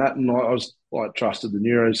other than that. And I was like trusted the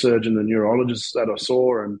neurosurgeon, the neurologist that I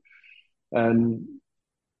saw, and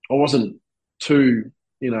I wasn't too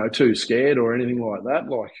scared or anything like that.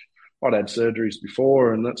 Like I'd had surgeries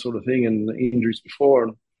before and that sort of thing, and injuries before,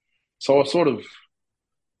 and so I sort of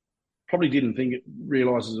probably didn't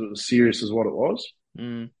realise it was as serious as what it was.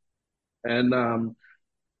 And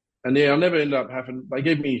yeah, I never ended up having. They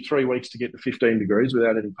gave me 3 weeks to get to 15 degrees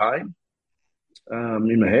without any pain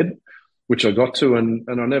in my head, which I got to, and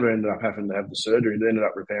I never ended up having to have the surgery. It ended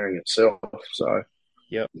up repairing itself. So,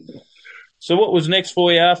 yep. So what was next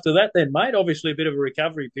for you after that then, mate? Obviously a bit of a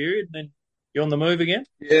recovery period, and then you're on the move again?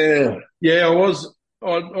 Yeah, I was.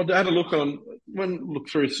 I had a look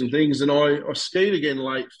through some things, and I skied again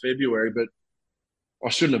late February, but I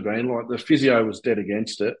shouldn't have been. Like the physio was dead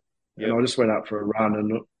against it, and I just went up for a run,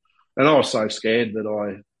 and I was so scared that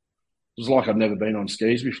it was like I'd never been on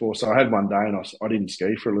skis before. So I had one day and I didn't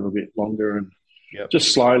ski for a little bit longer, and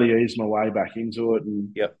just slowly eased my way back into it,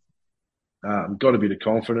 and got a bit of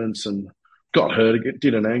confidence, and got hurt again,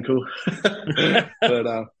 did an ankle. But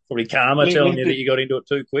probably karma telling you that you got into it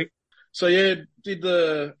too quick. So yeah,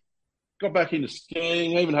 got back into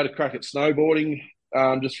skiing, even had a crack at snowboarding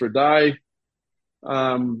just for a day.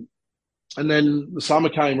 And then the summer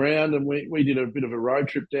came round, and we did a bit of a road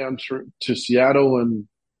trip down to Seattle and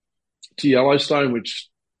to Yellowstone, which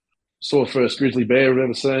saw the first grizzly bear I've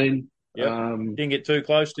ever seen. Didn't get too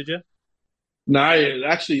close, did you? No, it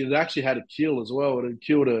actually had a kill as well. It had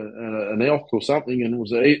killed an elk or something, and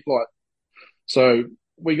was so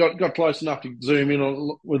we got close enough to zoom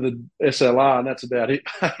in with a SLR, and that's about it.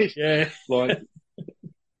 Yeah.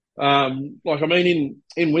 I mean,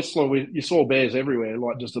 in Whistler, you saw bears everywhere,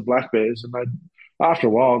 like just the black bears, and after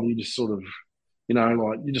a while, you just sort of,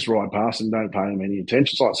 you just ride past them, don't pay them any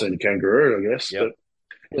attention. It's like seeing a kangaroo, I guess. Yep.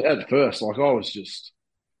 But at first, I was just,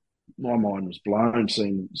 my mind was blown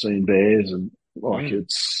seeing bears, and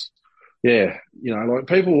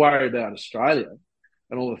people worry about Australia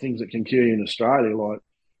and all the things that can kill you in Australia. Like,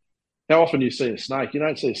 how often do you see a snake? You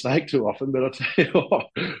don't see a snake too often, but I tell you what,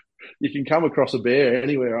 you can come across a bear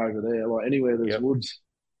anywhere over there, like anywhere there's woods.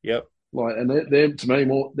 Yep. Like, and they're to me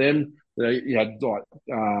more them. You had like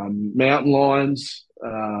mountain lions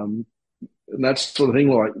and that sort of thing,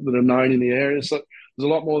 like that are known in the area. So there's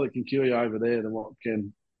a lot more that can kill you over there than what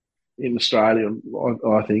can in Australia,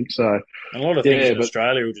 I think. So a lot of things in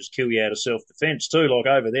Australia will just kill you out of self-defence too. Like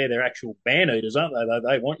over there, they're actual man-eaters, aren't they?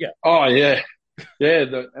 They want you. Oh yeah, yeah,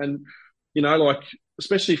 and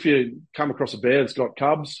especially if you come across a bear that's got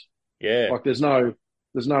cubs. Yeah, like there's no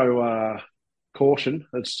caution.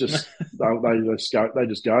 It's just they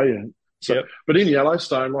just go. Yeah. So, but in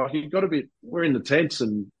Yellowstone, like we're in the tents,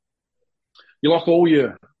 and you lock all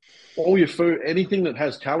your food, anything that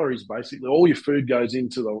has calories, basically, all your food goes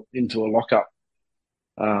into a lockup,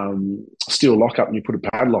 steel lockup, and you put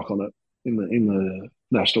a padlock on it in the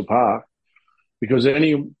national park, because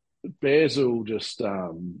any bears will just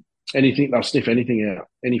they'll sniff anything out,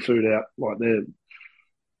 any food out, like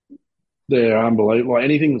they're unbelievable. Like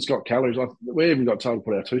anything that's got calories, we even got told to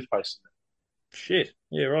put our toothpaste in it. Shit,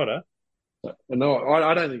 yeah, righto. And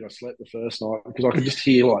I don't think I slept the first night because I could just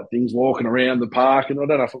hear like things walking around the park, and I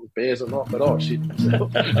don't know if it was bears or not, but shit.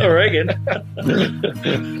 I reckon.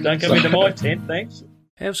 Don't come into my tent, thanks.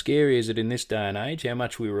 How scary is it in this day and age how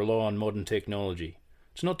much we rely on modern technology?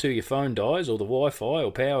 It's not till your phone dies or the Wi-Fi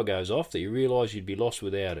or power goes off that you realise you'd be lost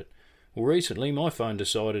without it. Well, recently my phone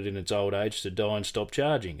decided in its old age to die and stop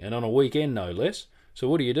charging, and on a weekend no less. So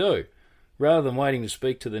what do? Rather than waiting to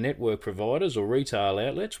speak to the network providers or retail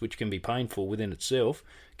outlets, which can be painful within itself,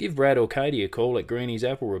 give Brad or Katie a call at Greeny's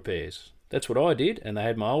Apple Repairs. That's what I did, and they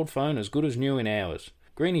had my old phone as good as new in hours.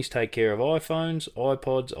 Greeny's take care of iPhones,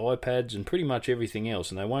 iPods, iPads, and pretty much everything else,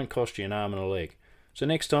 and they won't cost you an arm and a leg. So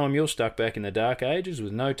next time you're stuck back in the dark ages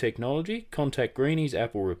with no technology, contact Greeny's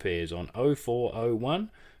Apple Repairs on 0401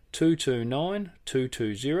 229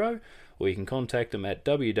 220, or you can contact them at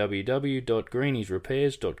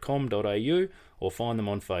www.greeniesrepairs.com.au or find them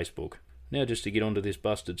on Facebook. Now just to get onto this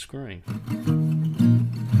busted screen.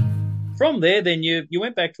 from there, then you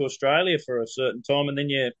went back to Australia for a certain time, and then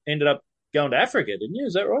you ended up going to Africa, didn't you?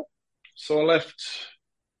 Is that right? So I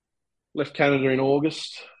left Canada in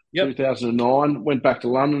August 2009. Went back to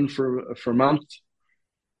London for a month,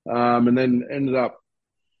 and then ended up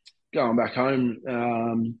going back home.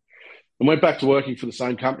 And went back to working for the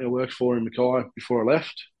same company I worked for in Mackay before I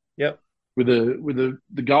left. Yep. With the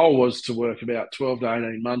goal was to work about 12 to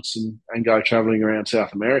 18 months and go travelling around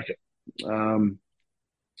South America.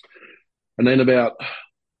 And then about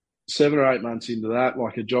 7 or 8 months into that,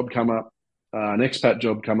 like a job come up, an expat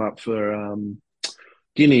job come up for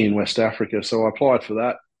Guinea in West Africa. So I applied for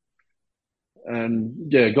that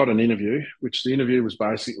and got an interview, which the interview was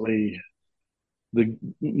basically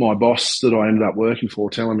my boss that I ended up working for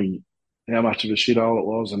telling me how much of a shithole it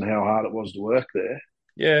was and how hard it was to work there.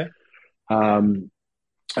 Yeah. And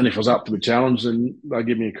if I was up to the challenge, then they'd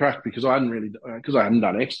give me a crack because I hadn't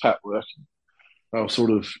done expat work. I was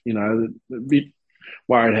sort of, a bit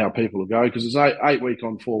worried how people would go because it's 8 week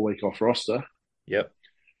on, 4 week off roster. Yep.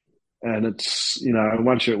 And it's,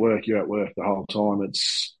 once you're at work the whole time.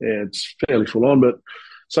 It's fairly full on. But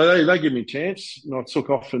so they give me a chance and I took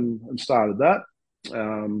off and started that,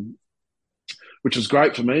 which was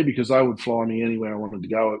great for me because they would fly me anywhere I wanted to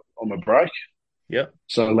go on my break. Yeah.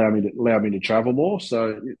 So it allowed me to travel more.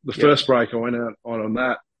 So the first break I went out on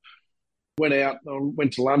that, I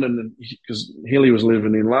went to London because Hilly was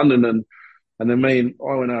living in London and then I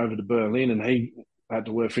went over to Berlin and he had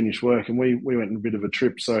to finish work and we went on a bit of a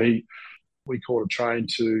trip. So we caught a train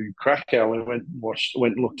to Krakow and went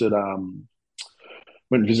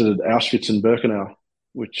and visited Auschwitz and Birkenau,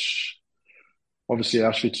 which obviously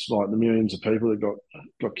Auschwitz is like the millions of people that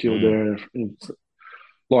got killed there.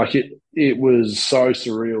 Like it was so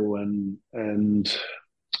surreal and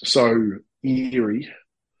so eerie.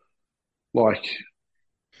 Like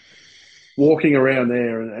walking around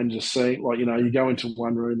there and just seeing, like, you go into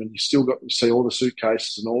one room and you still got to see all the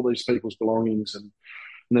suitcases and all these people's belongings. And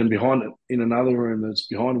then behind it, in another room that's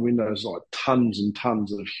behind windows, like tons and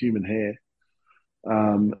tons of human hair.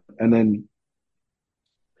 And then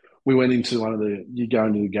we went into you go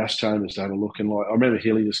into the gas chambers to have a look. And like, I remember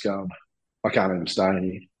Hilly just going, I can't even stay in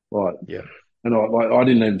here. Like, yeah. And I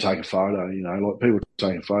didn't even take a photo, like people were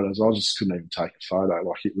taking photos. I just couldn't even take a photo.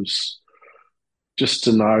 Like it was just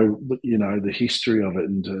to know, the history of it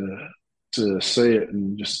and to see it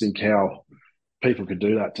and just think how people could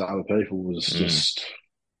do that to other people was just,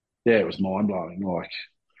 it was mind blowing. Like,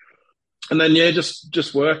 and then,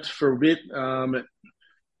 just worked for a bit.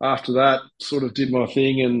 After that, sort of did my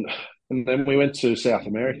thing. And then we went to South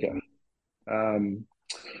America.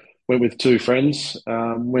 Went with two friends,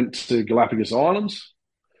 went to Galapagos Islands,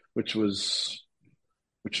 which was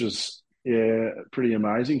pretty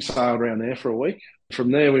amazing. Sailed around there for a week.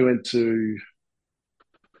 From there, we went to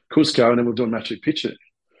Cusco, and then we were doing Machu Picchu.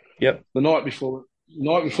 Yep. The night before we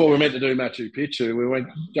were meant to do Machu Picchu, we went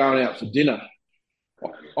going out for dinner.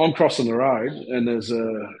 I'm crossing the road, and there's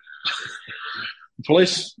a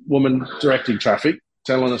police woman directing traffic,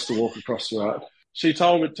 telling us to walk across the road. She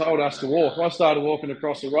told us to walk. I started walking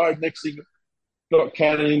across the road. Next thing, got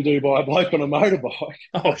cannoned into by a bloke on a motorbike.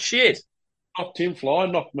 Oh shit! Knocked him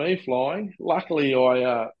flying, knocked me flying. Luckily,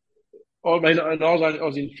 I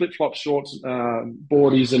was in flip flop shorts,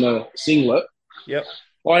 boardies, and a singlet. Yep.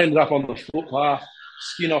 I ended up on the footpath,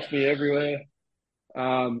 skin off me everywhere.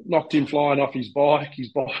 Knocked him flying off his bike. His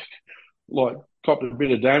bike, like, copped a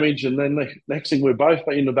bit of damage, and then the next thing we're both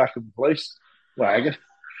in the back of the police wagon.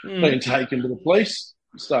 Being taken to the police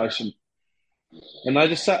station. And they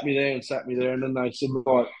just sat me there, and then they said,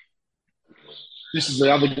 right, this is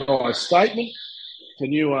the other guy's statement.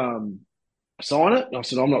 Can you sign it? And I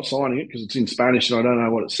said, I'm not signing it because it's in Spanish and I don't know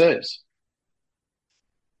what it says.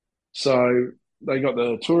 So they got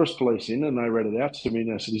the tourist police in and they read it out to me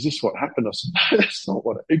and they said, is this what happened? I said, no, that's not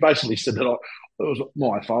what he basically said that it was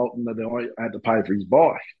my fault and that I had to pay for his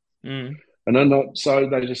bike. And then so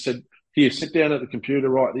they just said, here, sit down at the computer,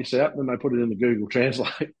 write this out, and then they put it in the Google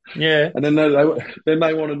Translate. Yeah. And then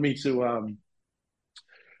they wanted me to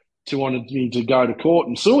go to court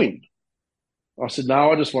and sue him. I said,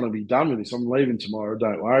 no, I just want to be done with this. I'm leaving tomorrow.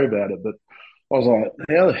 Don't worry about it. But I was like,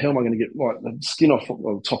 how the hell am I going to get like the skin off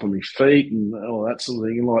the top of my feet and all that sort of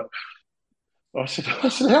thing? And like, I said,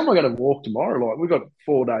 how am I going to walk tomorrow? Like, we've got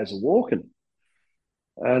 4 days of walking.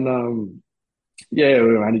 And we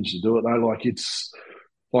managed to do it though.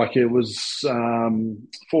 Like it was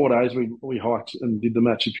 4 days. We hiked and did the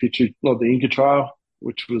Machu Picchu, like the Inca Trail,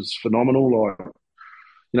 which was phenomenal. Like,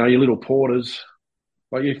 your little porters,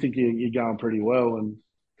 like you think you're going pretty well, and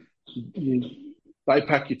they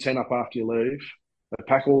pack your tent up after you leave, They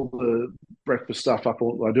pack all the breakfast stuff up.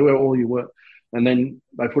 They do all your work, and then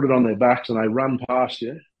they put it on their backs and they run past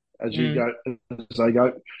you as you go, as they go,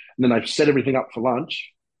 and then they set everything up for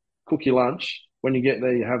lunch, cook your lunch. When you get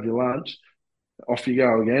there, you have your lunch. Off you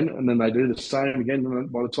go again, and then they do the same again.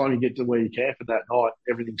 And by the time you get to where you camped that night,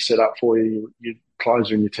 everything's set up for you. Your clothes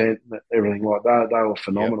are in your tent, and everything like that. They were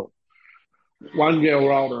phenomenal. Yep. One girl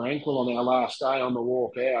rolled her ankle on our last day on the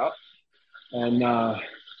walk out, and the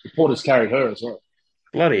porters carried her as well.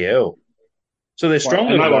 Bloody hell! So they're strong.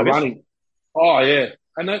 And they were running. Oh yeah,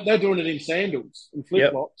 and they're doing it in sandals and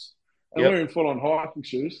flip flops, and we're in full on hiking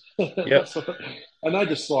shoes. Yep. And they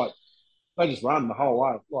just run the whole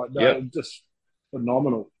way. Like they're just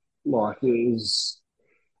phenomenal. Like it was.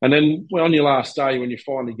 And then on your last day, when you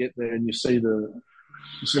finally get there and you see the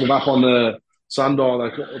sort of up on the sundial, I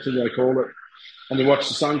think they call it, and you watch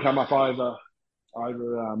the sun come up over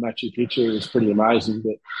Machu Picchu, it's pretty amazing,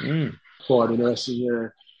 but quite interesting.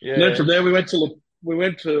 Yeah. And then from there we went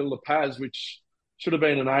to La Paz, which should have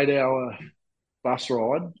been an 8-hour bus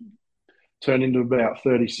ride, turned into about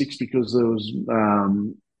 36 because there was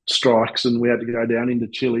strikes, and we had to go down into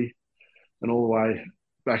Chile and all the way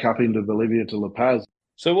back up into Bolivia to La Paz.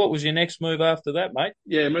 So what was your next move after that, mate?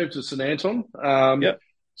 Yeah, moved to St Anton.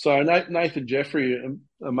 So Nathan Jeffrey,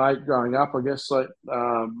 a mate growing up, I guess, like,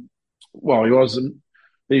 well, he wasn't.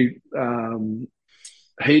 He'd been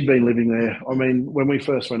living there. I mean, when we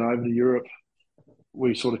first went over to Europe,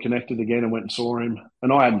 we sort of connected again and went and saw him.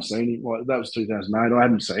 And I hadn't seen him. Like, that was 2008. I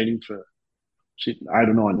hadn't seen him for 8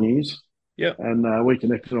 or 9 years. Yeah. And we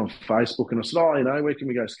connected on Facebook, and I said, where can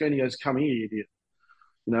we go skiing? He goes, come here, you idiot.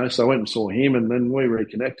 So I went and saw him, and then we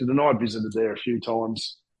reconnected, and I visited there a few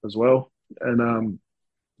times as well. And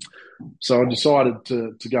so I decided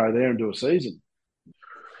to go there and do a season.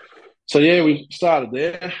 So, yeah, we started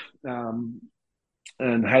there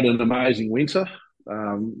and had an amazing winter.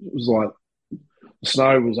 It was like the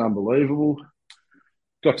snow was unbelievable.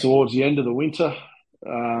 Got towards the end of the winter.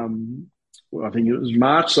 I think it was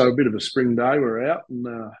March, so a bit of a spring day. We were out and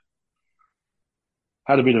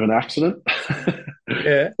had a bit of an accident.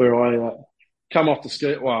 Where I come off the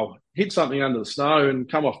ski, hit something under the snow and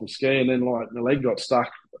come off the ski, and then like the leg got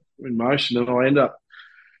stuck in motion, and I end up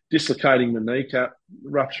dislocating my kneecap,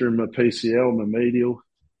 rupturing my PCL, my medial,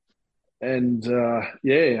 and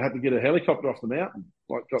had to get a helicopter off the mountain.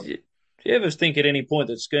 Do you ever think at any point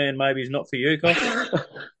that skiing maybe is not for you, Cox?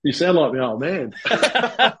 You sound like my old man.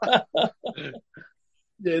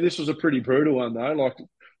 Yeah, this was a pretty brutal one though. Like,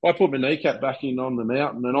 I put my kneecap back in on the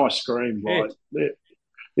mountain and I screamed. Like,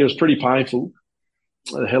 it was pretty painful.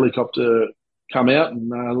 The helicopter come out and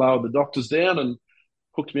lowered the doctors down and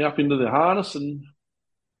hooked me up into the harness and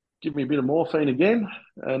give me a bit of morphine again.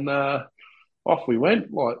 And off we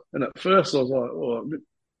went. Like, and at first I was like,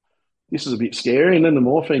 this is a bit scary. And then the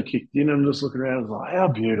morphine kicked in, and I'm just looking around and I was like, how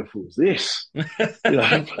beautiful is this?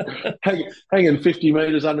 Hanging 50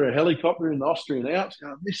 metres under a helicopter in the Austrian Alps,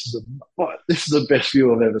 going, this is the best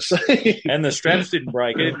view I've ever seen. And the straps didn't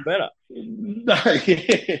break, even better. No, I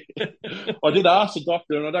did ask the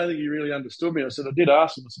doctor, and I don't think he really understood me. I did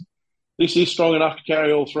ask him, this is strong enough to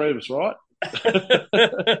carry all three of us, right?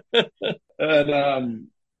 And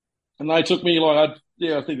they took me I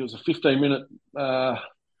think it was a 15-minute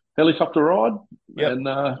helicopter ride, and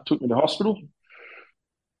took me to hospital.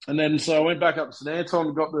 And then so I went back up to St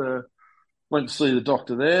Anton, went to see the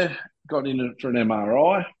doctor there, got in for an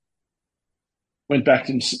MRI, went back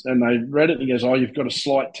and they read it, and he goes, you've got a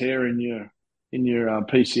slight tear in your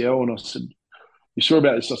PCL. And I said, you sure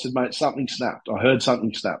about this? I said, mate, something snapped. I heard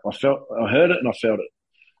something snap. I heard it and I felt it.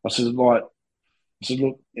 I said, look,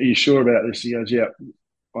 are you sure about this? He goes, yeah,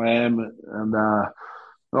 I am. And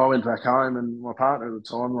I went back home, and my partner at the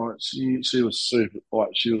time, she was super,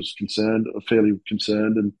 she was concerned, fairly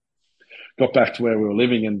concerned, and got back to where we were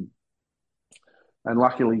living. And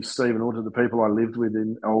luckily, Steve and all the people I lived with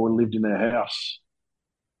lived in their house,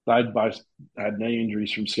 they'd both had knee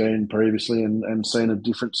injuries from skiing previously and seen a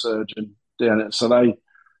different surgeon down there. So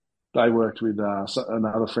they worked with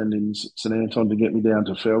another friend in St Anton to get me down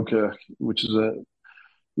to Falkirk, which is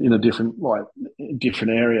in a different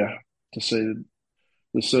area, to see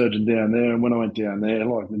the surgeon down there. And when I went down there,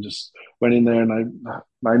 I just went in there and they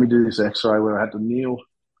made me do this X-ray where I had to kneel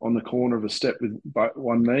on the corner of a step with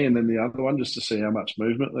one knee and then the other one, just to see how much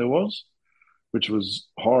movement there was, which was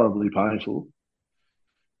horribly painful.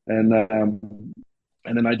 And then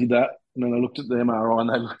they did that, and then I looked at the MRI and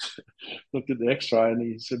they looked at the X-ray, and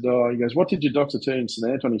he said, he goes, what did your doctor tell you in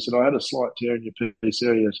St Anton? He said, I had a slight tear in your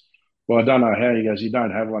PCL. He goes, well, I don't know how. He goes, you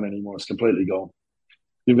don't have one anymore. It's completely gone.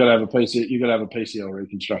 You've got to have a PCL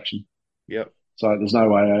reconstruction. Yep. So there's no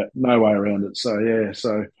way around it. So yeah, so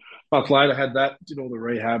a month later had that, did all the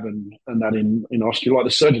rehab and that in Austria. Like the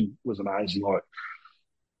surgeon was amazing. Like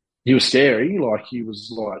he was scary. Like he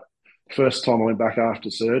was like first time I went back after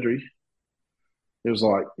surgery, it was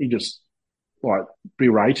like he just like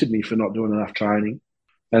berated me for not doing enough training.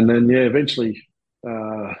 And then yeah, eventually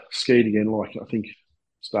skied again. Like I think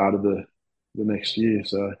started the next year.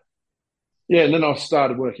 So yeah, and then I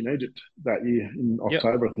started work in Egypt that year in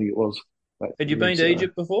October. I think it was. Had you been to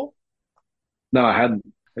Egypt before? No, I hadn't.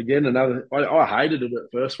 Again, I hated it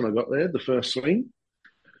at first when I got there, the first swing.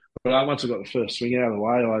 But once I got the first swing out of the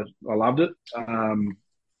way, I loved it.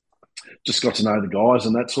 Just got to know the guys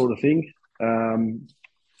and that sort of thing.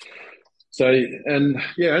 So, and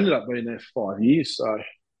yeah, I ended up being there for 5 years. So,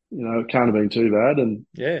 it can't have been too bad. And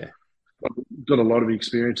yeah, got a lot of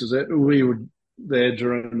experiences there. We were there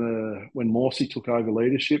during when Morsi took over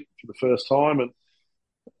leadership for the first time,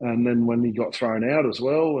 and then when he got thrown out as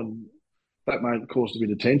well, and that caused a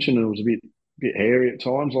bit of tension. And it was a bit hairy at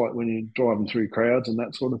times, like when you're driving through crowds and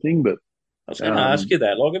that sort of thing. But I was going to ask you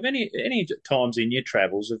that. Like, have any times in your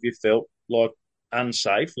travels have you felt like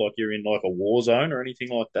unsafe, like you're in like a war zone or anything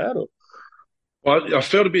like that? Or I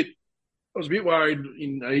felt I was a bit worried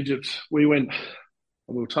in Egypt. We went,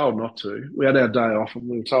 and we were told not to. We had our day off, and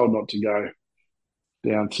we were told not to go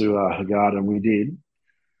down to Hurghada, and we did.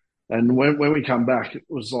 And when we come back, it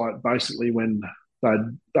was like basically when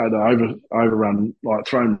they'd overrun, like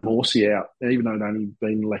thrown Morsi out, even though he'd only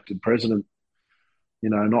been elected president,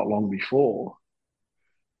 not long before.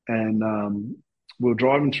 And we were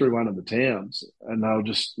driving through one of the towns, and they were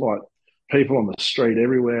just like people on the street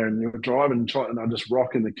everywhere, and you were driving and they're just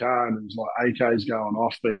rocking the car, and it was like AKs going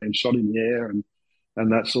off, being shot in the air,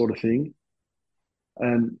 and that sort of thing.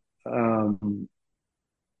 And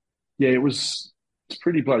yeah, it's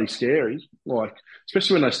pretty bloody scary. Like,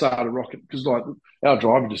 especially when they started rocking, because like our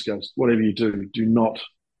driver just goes, "Whatever you do, do not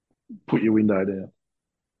put your window down."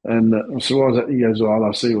 And so I was he goes, "Oh,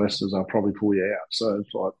 they'll see Westers, I'll probably pull you out." So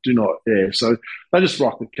it's like, do not, yeah. So they just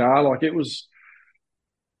rocked the car, like it was.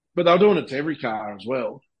 But they were doing it to every car as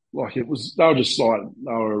well. Like it was, they were just like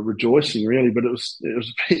they were rejoicing really. But it was a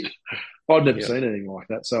bit. I'd never seen anything like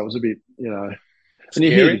that, so it was a bit, Scary. And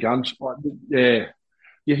you hear the guns, like, yeah,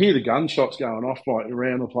 you hear the gunshots going off like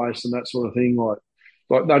around the place and that sort of thing. Like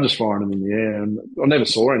they're just firing them in the air, and I never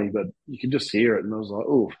saw any, but you could just hear it, and I was like,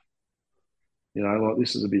 oh, like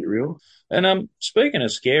this is a bit real. And speaking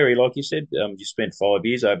of scary, like you said, you spent 5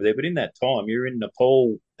 years over there, but in that time you were in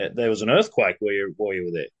Nepal. There was an earthquake while you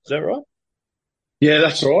were there. Is that right? Yeah,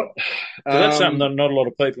 that's right. So that's something that not a lot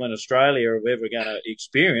of people in Australia are ever going to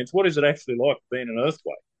experience. What is it actually like being an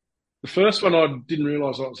earthquake? The first one, I didn't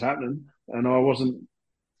realise what was happening, and I was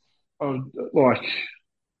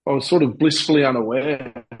sort of blissfully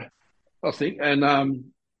unaware, I think. And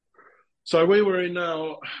so we were in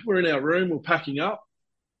our room, we're packing up,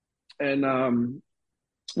 and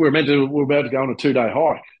we were about to go on a 2-day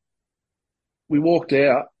hike. We walked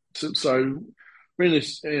out, so we're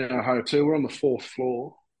in a hotel. We're on the 4th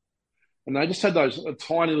floor, and they just had a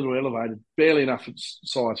tiny little elevator, barely enough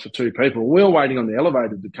size for 2 people. We were waiting on the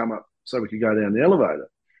elevator to come up so we could go down the elevator,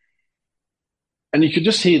 and you could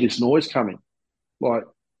just hear this noise coming, like.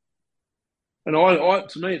 And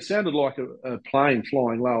to me, it sounded like a plane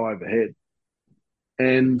flying low overhead.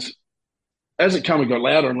 And as it came, it got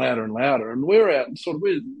louder and louder and louder. And we're out, so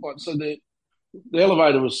the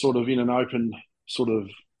elevator was sort of in an open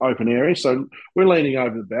area. So we're leaning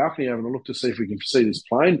over the balcony, having a look to see if we can see this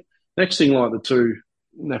plane. Next thing, like the 2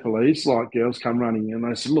 Nepalese girls come running, and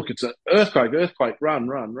they said, "Look, it's an earthquake! Run,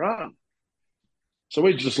 run, run!" So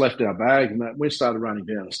we just left our bag, and we started running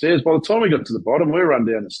down the stairs. By the time we got to the bottom, we run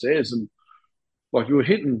down the stairs, and like you were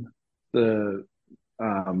hitting the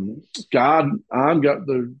guardrail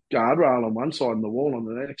on one side and the wall on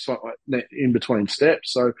the next side, like in between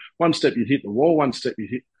steps. So one step you'd hit the wall, one step you'd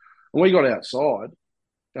hit. And we got outside,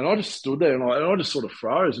 and I just stood there, and I just sort of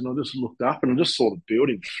froze, and I just looked up, and I just saw the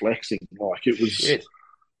building flexing, like it was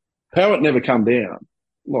how it never come down.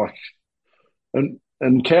 Like,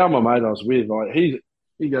 and Cal, my mate I was with, like he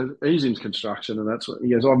goes, he's in construction, and that's what he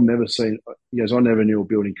goes. I never knew a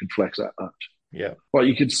building could flex that much. Yeah. Like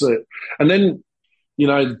you could see it. And then,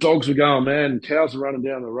 the dogs were going mad and cows were running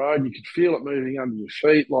down the road, and you could feel it moving under your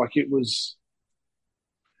feet. Like it was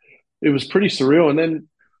pretty surreal. And then,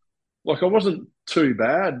 like, I wasn't too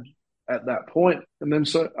bad at that point. And then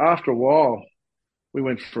so after a while, we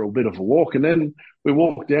went for a bit of a walk, and then we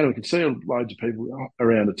walked down and we could see loads of people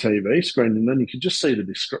around a TV screen, and then you could just see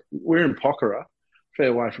we're in Pokhara,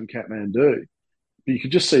 fair way from Kathmandu, but you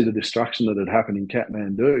could just see the destruction that had happened in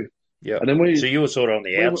Kathmandu. Yeah. And then so you were sort of on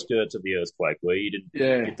the outskirts of the earthquake, where you didn't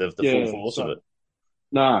get the full force of it.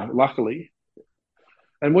 No, luckily.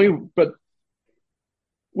 And we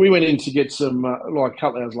went in to get some, like a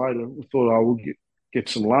couple of hours later, we thought, we'll get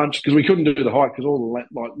some lunch, because we couldn't do the hike because all the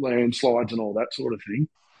landslides and all that sort of thing.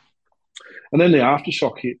 And then the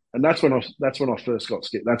aftershock hit, and that's when I first got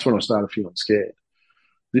scared. That's when I started feeling scared,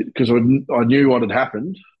 because I knew what had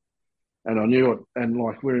happened, and I knew and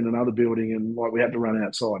like we're in another building, and like we had to run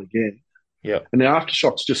outside again. Yeah. And the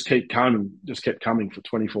aftershocks just kept coming for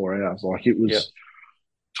 24 hours. Like it was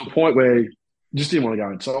to a point where you just didn't want to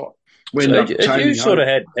go inside. So had you sort of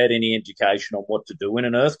had any education on what to do in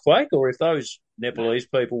an earthquake, or if those Nepalese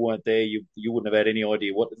people weren't there, you wouldn't have had any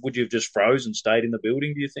idea? What would you have just froze and stayed in the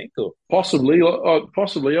building? Do you think, or possibly? I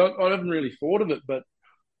haven't really thought of it, but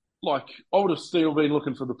like I would have still been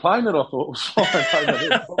looking for the plane that I thought was flying.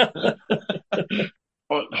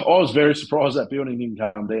 I was very surprised that building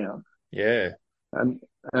didn't come down. Yeah, and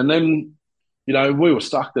then we were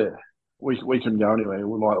stuck there. We couldn't go anywhere.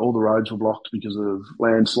 Like all the roads were blocked because of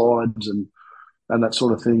landslides and that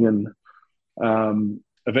sort of thing. And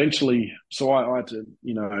eventually, so I had to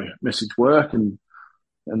message work and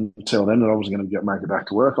tell them that I wasn't going to make it back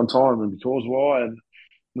to work on time, and because why. And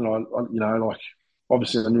like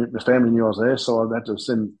obviously the family knew I was there, so I had to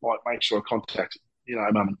make sure I contacted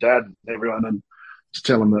mum and dad and everyone, and to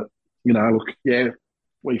tell them that look,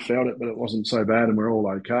 we felt it, but it wasn't so bad, and we're all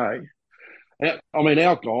okay. I mean,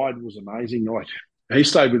 our guide was amazing. Like, he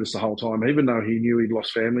stayed with us the whole time, even though he knew he'd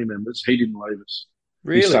lost family members. He didn't leave us.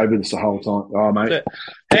 Really? He stayed with us the whole time. Oh, mate! So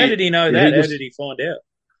how did he know that? How did he find out?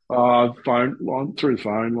 Through the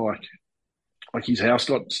phone. Like his house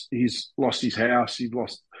he's lost his house. He'd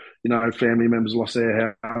lost, family members lost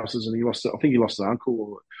their houses, and I think he lost his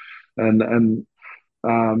uncle,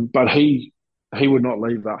 but he would not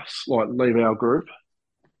leave us, leave our group.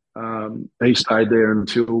 He stayed there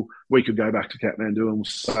until we could go back to Kathmandu, and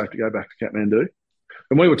was safe to go back to Kathmandu.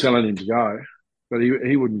 And we were telling him to go, but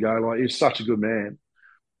he wouldn't go. Like, he's such a good man.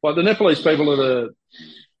 Like, the Nepalese people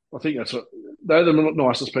they're the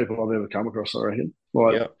nicest people I've ever come across, I reckon.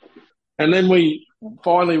 And then we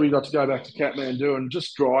got to go back to Kathmandu, and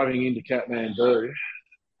just driving into Kathmandu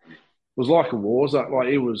was like a war zone. Like,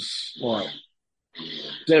 it was like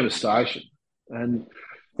devastation. And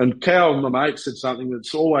Cal, my mate, said something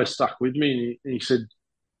that's always stuck with me. And he said,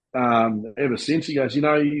 ever since, he goes,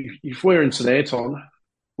 if we're in St Anton,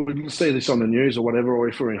 we see this on the news or whatever, or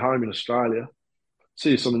if we're home in Australia, see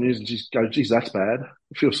this on the news and just go, geez, that's bad.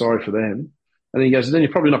 I feel sorry for them. And he goes, then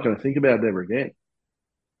you're probably not going to think about it ever again.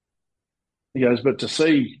 He goes, but to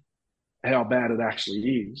see how bad it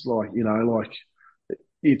actually is,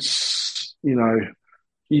 it's,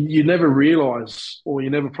 you never realise, or you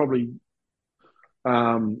never probably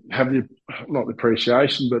have not the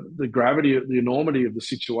appreciation, but the gravity, the enormity of the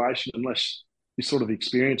situation, unless you sort of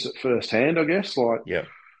experience it firsthand, I guess.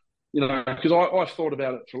 Because I've thought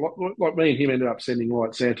about it for like me and him ended up sending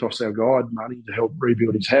Santos, our guide, money to help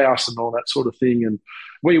rebuild his house and all that sort of thing. And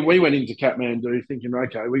we went into Kathmandu thinking,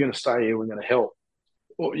 okay, we're going to stay here, we're going to help.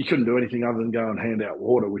 Well, you couldn't do anything other than go and hand out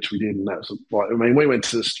water, which we did. And that's we were in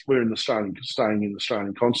staying in the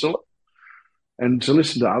Australian consulate. And to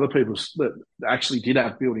listen to other people that actually did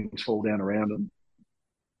have buildings fall down around them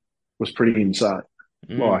was pretty insane.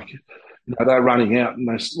 They're running out, and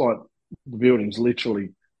the buildings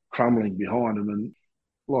literally crumbling behind them, and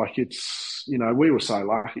it's we were so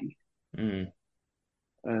lucky. And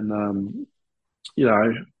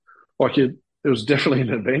it was definitely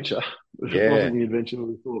an adventure. It wasn't the adventure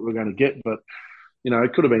we thought we were going to get, but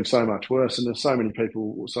it could have been so much worse. And there's so many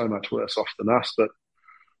people who were so much worse off than us, but.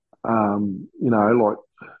 At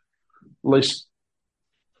least,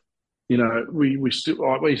 we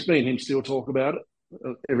still, me and him still talk about it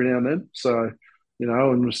every now and then. So,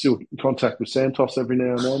 and we're still in contact with Santos every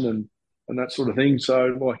now and then and that sort of thing.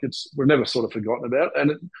 So, we're never sort of forgotten about it.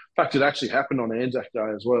 And in fact, it actually happened on Anzac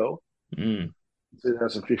Day as well,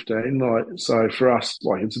 2015. So for us,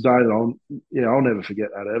 it's a day that I'll never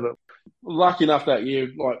forget that ever. Lucky enough that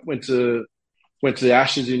year, went to the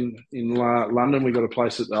Ashes in London. We got a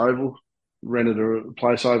place at the Oval, rented a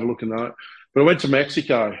place overlooking that. But I went to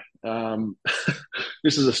Mexico.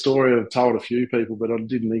 This is a story I've told a few people, but I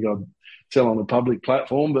didn't think I'd tell on a public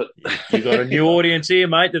platform. But you got a new audience here,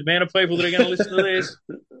 mate. The amount of people that are going to listen to this.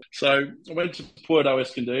 So I went to Puerto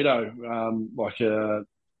Escondido,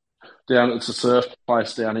 down. It's a surf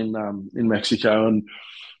place down in Mexico, and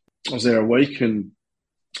I was there a week. And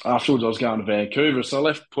afterwards, I was going to Vancouver, so I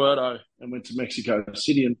left Puerto and went to Mexico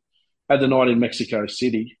City and had the night in Mexico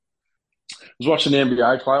City. I was watching the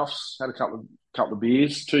NBA playoffs, had a couple of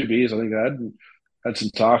beers, 2 beers I think I had, and had some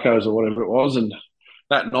tacos or whatever it was. And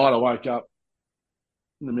that night I woke up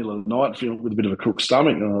in the middle of the night feeling with a bit of a crook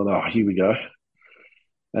stomach. And I thought, oh, here we go.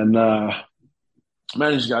 And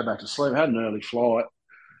managed to go back to sleep. I had an early flight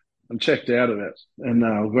and checked out of it.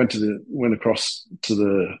 And went across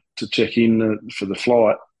to check in for the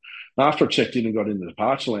flight. And after I checked in and got into the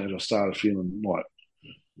departure lounge, I started feeling like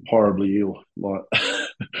horribly ill. Like,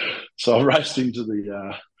 so I raced into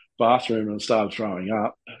the bathroom and started throwing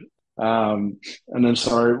up. And then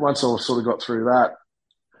so once I sort of got through that,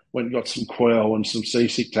 went and got some Quell and some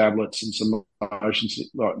seasick tablets and some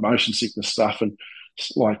motion sickness stuff and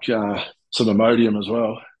like some Imodium as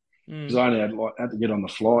well. Because I only had to get on the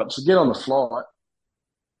flight. So get on the flight,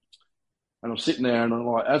 and I'm sitting there, and I'm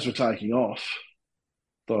like, as we're taking off,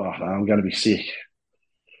 thought, oh no, I'm going to be sick.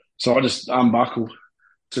 So I just unbuckled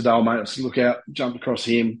to old mate, let's look out, jumped across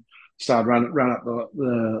him, started run up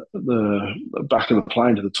the back of the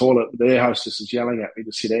plane to the toilet. The air hostess is yelling at me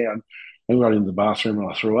to sit down, and got into the bathroom and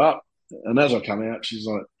I threw up. And as I come out, she's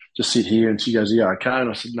like, just sit here. And she goes, are you okay? And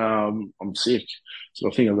I said, no, I'm sick. So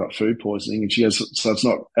I think I've got food poisoning. And she goes, so it's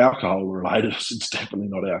not alcohol related. It's definitely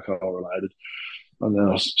not alcohol related. And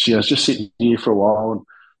then she goes, just sit here for a while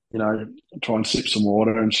and, try and sip some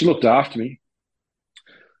water. And she looked after me.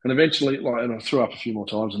 And eventually, and I threw up a few more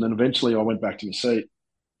times. And then eventually I went back to my seat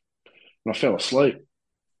and I fell asleep.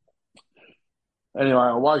 Anyway,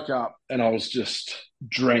 I woke up and I was just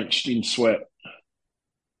drenched in sweat.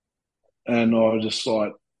 And I was just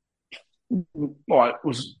like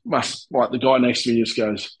the guy next to me just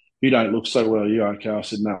goes, you don't look so well, are you okay? I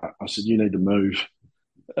said, no. I said, you need to move.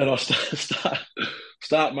 And I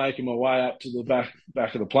start making my way up to the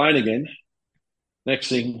back of the plane again. Next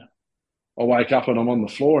thing, I wake up and I'm on the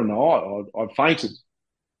floor and I fainted.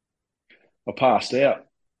 I passed out.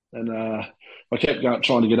 And I kept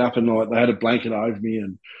trying to get up and they had a blanket over me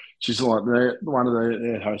and she's like, one of the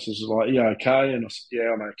air hostesses was like, are you okay? And I said,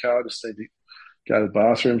 yeah, I'm okay. I just need to go to the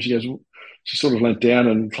bathroom. She goes, she sort of leant down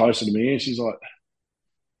and closer to me and she's like,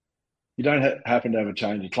 you don't happen to have a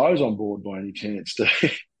change of clothes on board by any chance, do you?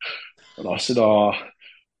 And I said, oh,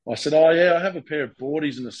 yeah, I have a pair of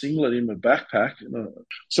boardies and a singlet in my backpack. And I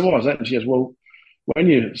said, what was that? And she goes, well, when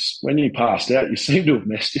you passed out, you seem to have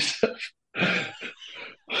messed yourself.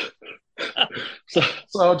 so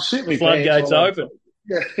I'd shit me Floodgates open.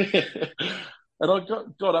 Yeah. And I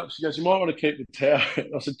got up. She goes, you might want to keep the towel.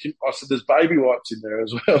 I said, there's baby wipes in there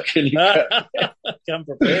as well. Can you come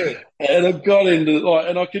prepared? And I got into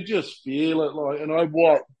and I could just feel it. And I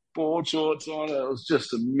wiped board shorts on it. It was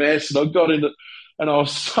just a mess. And I got into, and I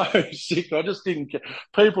was so sick. I just didn't care.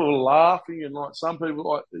 People were laughing, and some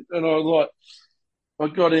people and I was I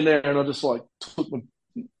got in there and I just took my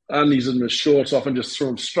undies and my shorts off and just threw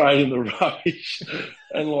them straight in the rubbish,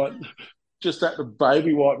 and just had to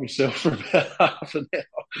baby wipe myself for about half an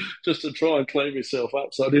hour just to try and clean myself up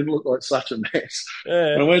so I didn't look like such a mess.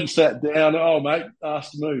 Yeah. And I went and sat down. Oh, mate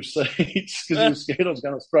asked to move seats because he was scared I was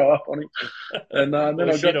going to throw up on him. And then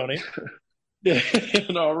I got on him. Yeah,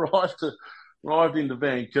 and I arrived into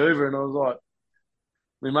Vancouver, and I was like,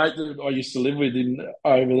 my mate that I used to live with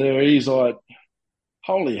over there, he's like,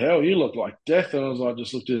 holy hell, you look like death. And I was like,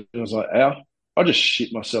 just looked at it and I was like, ow, I just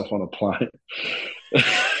shit myself on a plane.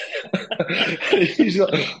 He's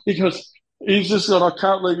just gone, I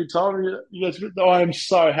can't believe you told me. He goes, I am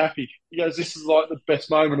so happy. He goes, this is the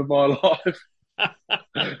best moment of my life.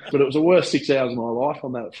 But it was the worst 6 hours of my life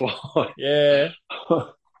on that flight. Yeah.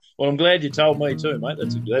 Well, I'm glad you told me too, mate.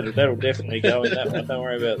 That'll definitely go in that one. Don't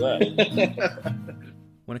worry about that.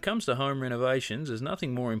 When it comes to home renovations, there's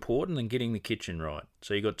nothing more important than getting the kitchen right.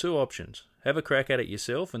 So you've got two options. Have a crack at it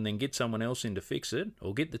yourself and then get someone else in to fix it,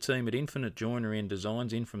 or get the team at Infinite Joinery and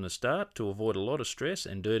Designs in from the start to avoid a lot of stress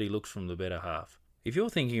and dirty looks from the better half. If you're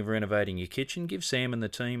thinking of renovating your kitchen, give Sam and the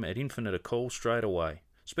team at Infinite a call straight away.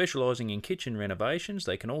 Specialising in kitchen renovations,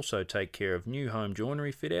 they can also take care of new home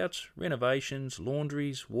joinery fit-outs, renovations,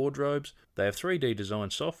 laundries, wardrobes. They have 3D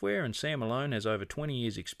design software, and Sam alone has over 20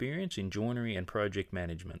 years' experience in joinery and project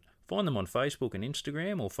management. Find them on Facebook and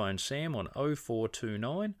Instagram, or phone Sam on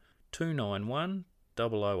 0429 291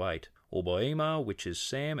 008, or by email, which is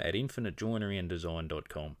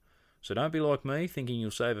sam@infinitejoineryanddesign.com. So don't be like me, thinking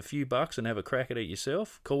you'll save a few bucks and have a crack at it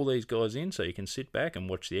yourself. Call these guys in so you can sit back and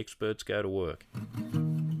watch the experts go to work.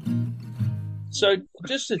 So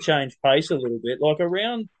just to change pace a little bit,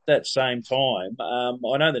 around that same time,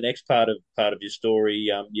 I know the next part of your story,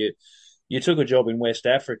 you took a job in West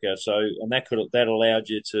Africa, and that allowed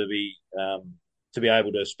you to be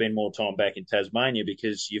able to spend more time back in Tasmania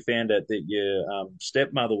because you found out that your,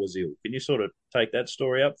 stepmother was ill. Can you sort of take that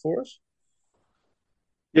story up for us?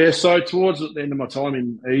 Yeah, so towards the end of my time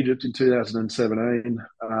in Egypt in 2017,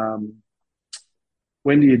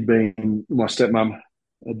 Wendy my stepmum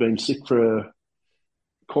had been sick for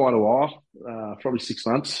quite a while, probably 6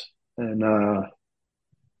 months, and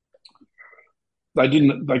they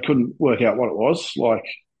couldn't work out what it was. Like,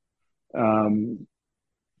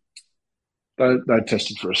 they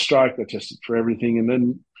tested for a stroke, they tested for everything, and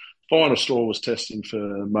then final straw was testing for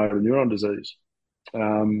motor neuron disease.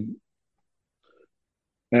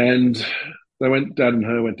 And Dad and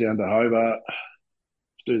her went down to Hobart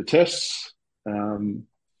to do the tests. And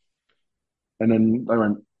then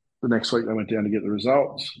the next week they went down to get the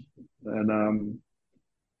results. And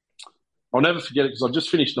I'll never forget it because I've just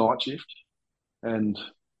finished night shift. And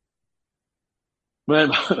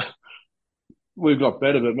man, we've got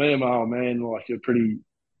better, but me and my old man, like, are pretty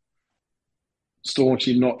staunch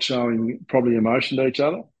in not showing probably emotion to each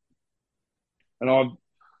other. And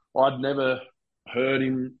I'd never heard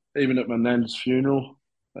him, even at my nan's funeral.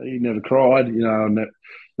 He never cried,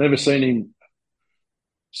 never seen him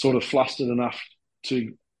sort of flustered enough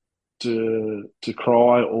to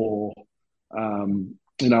cry, or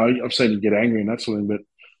I've seen him get angry and that sort of thing, but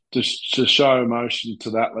to show emotion to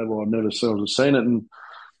that level, I've never sort of seen it. And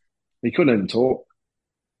he couldn't even talk.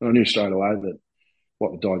 And I knew straight away that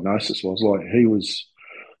what the diagnosis was. Like, he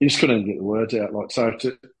just couldn't even get the words out. Like, so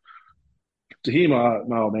to hear my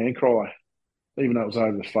old man cry, even though it was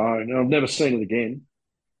over the phone, and I've never seen it again.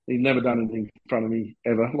 He'd never done anything in front of me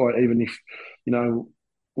ever. Like, even if,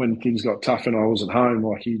 when things got tough and I was at home,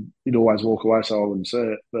 like, he'd always walk away so I wouldn't see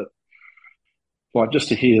it. But, like, just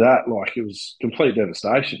to hear that, like, it was complete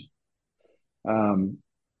devastation.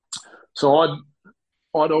 So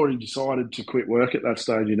I'd already decided to quit work at that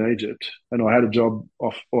stage in Egypt, and I had a job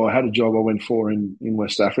I went for in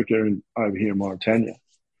West Africa and over here in Mauritania.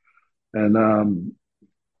 And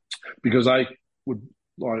because they would,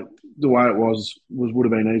 like, the way it would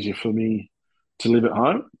have been easier for me to live at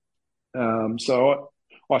home. So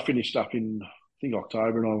I finished up in, I think,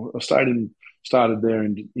 October, and I started there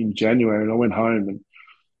in January, and I went home,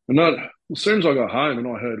 and as soon as I got home and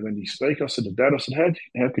I heard Wendy speak, I said to Dad, I said,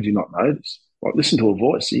 how could you not know this? Like, listen to her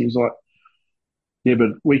voice. He was like, yeah,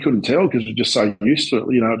 but we couldn't tell because we're just so used to it.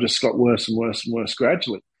 It just got worse and worse and worse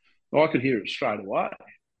gradually. I could hear it straight away.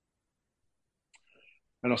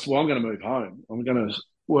 And I said, well, I'm going to move home. I'm going to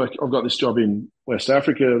work. I've got this job in West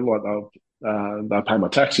Africa. Like, they'll pay my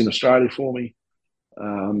tax in Australia for me. So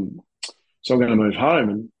I'm going to move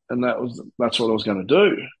home. And that's what I was going to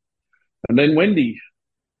do. And then Wendy,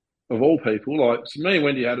 of all people, like, so me and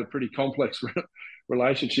Wendy had a pretty complex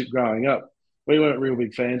relationship growing up. We weren't real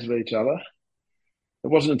big fans of each other. It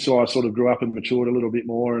wasn't until I sort of grew up and matured a little bit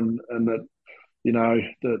more, and that,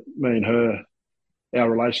 that me and her, our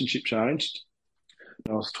relationship changed.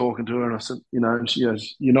 I was talking to her and I said, and she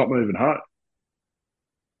goes, you're not moving home.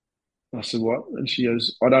 I said, what? And she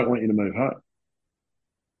goes, I don't want you to move home.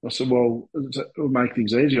 I said, well, it'll make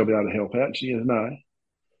things easier. I'll be able to help out. She goes, no.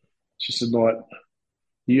 She said, like,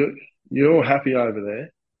 you're happy over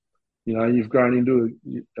there. You've grown into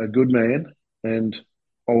a good man, and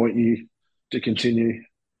I want you to continue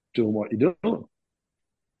doing what you're doing.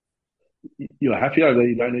 You're happy over there.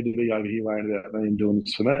 You don't need to be over here worrying about me and doing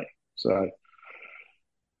this for me. So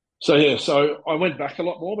I went back a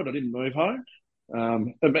lot more, but I didn't move home.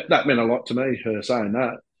 That meant a lot to me, her saying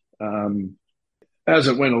that. As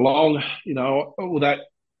it went along,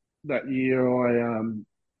 that year,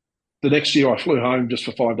 the next year I flew home just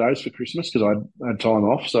for 5 days for Christmas because I had time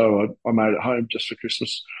off. So I made it home just for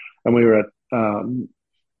Christmas, and we were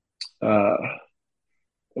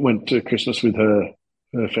went to Christmas with her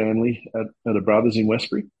family at her brother's in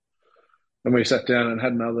Westbury. And we sat down and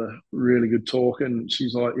had another really good talk. And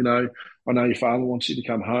she's like, I know your father wants you to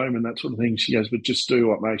come home and that sort of thing. She goes, but just do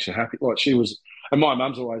what makes you happy. Like, she was, and my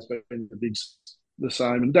mum's always been the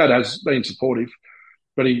same. And Dad has been supportive,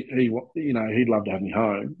 but he'd love to have me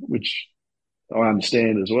home, which I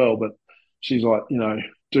understand as well. But she's like,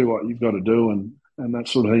 do what you've got to do and that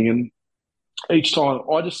sort of thing. And each time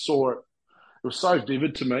I just saw it, it was so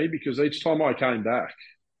vivid to me because each time I came back,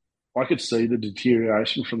 I could see the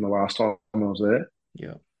deterioration from the last time I was there.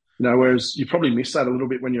 Yeah. Whereas you probably miss that a little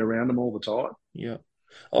bit when you're around them all the time. Yeah.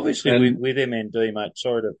 Obviously, with MND, mate,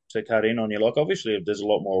 sorry to cut in on you. Like, obviously, there's a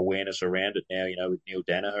lot more awareness around it now, with Neil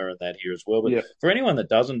Danaher and that here as well. But for anyone that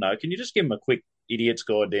doesn't know, can you just give them a quick idiot's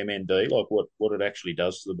guide to MND, like what it actually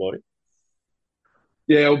does to the body?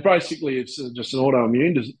 Yeah, well, basically, it's just an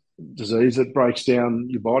autoimmune disease that breaks down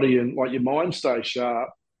your body, and, like, your mind stays sharp,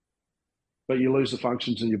 but you lose the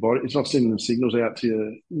functions in your body. It's not sending the signals out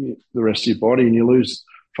to the rest of your body, and you lose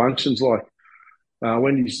functions like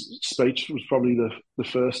Wendy's speech was probably the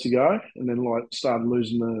first to go, and then like started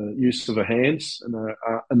losing the use of her hands,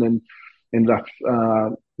 and then ended up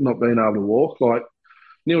not being able to walk. Like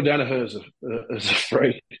Neil Danaher is a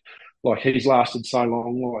freak. Like he's lasted so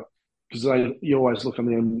long, like because you always look on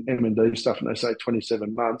the M&D stuff and they say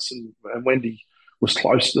 27 months, and Wendy was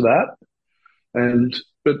close to that,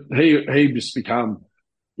 but he just become,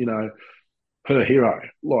 you know, her hero,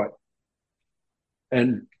 like,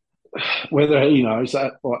 and whether he knows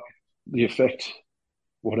that, like, the effect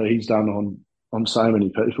what he's done on so many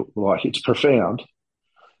people, like, it's profound.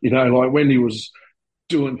 You know, like Wendy was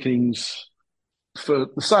doing things for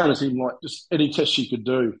the same as him, like just any test she could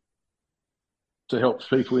do to help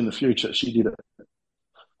people in the future, she did it.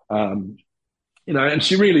 You know, and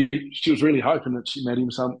she was really hoping that she met him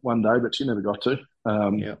one day, but she never got to.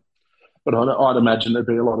 Yeah. But I'd imagine there'd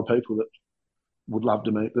be a lot of people that would love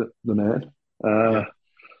to meet the man. Yeah.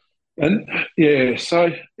 And yeah,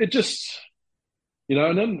 so it just, you know,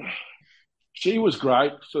 and then she was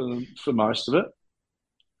great for most of it.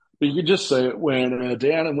 But you could just see it wearing her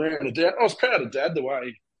down. I was proud of Dad the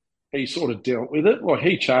way he sort of dealt with it. Like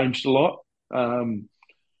he changed a lot. And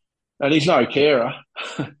he's no carer,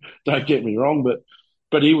 don't get me wrong,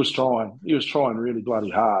 but he was trying. He was trying really bloody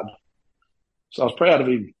hard. So I was proud of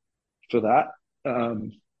him for that.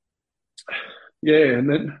 Yeah, and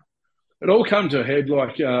then it all came to a head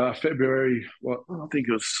like February, I think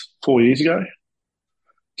it was 4 years ago,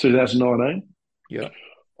 2019. Yeah.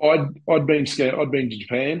 I'd been scared. I'd been to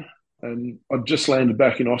Japan, and I'd just landed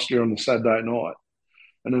back in Austria on the Saturday night.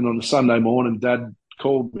 And then on the Sunday morning, Dad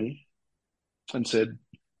called me and said,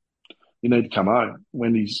 "You need to come home.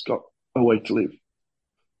 Wendy's got a week to live."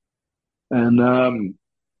 And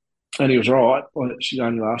he was right. She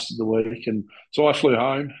only lasted the week. And so I flew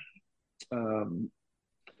home.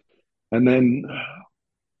 And then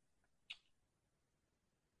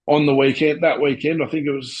on the weekend, I think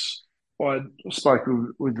it was, I spoke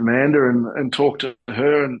with Amanda and talked to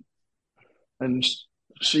her, and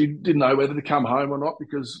she didn't know whether to come home or not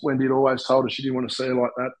because Wendy had always told her she didn't want to see her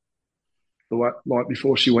like that like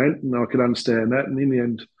before she went, and I could understand that. And in the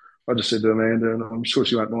end, I just said to Amanda, and I'm sure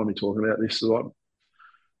she won't mind me talking about this, I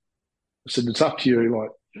said, "It's up to you. Like,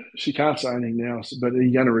 she can't say anything now, but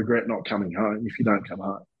you're going to regret not coming home if you don't come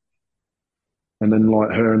home." And then, like,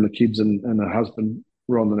 her and the kids and her husband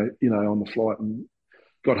were on the flight and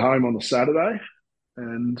got home on the Saturday.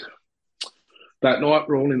 And that night,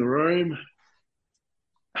 we're all in the room.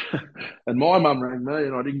 And my mum rang me,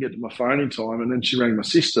 and I didn't get to my phone in time. And then she rang my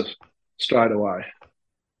sister straight away.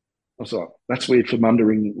 I was like, "That's weird for mum to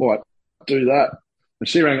ring, like, do that." And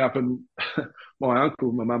she rang up, and my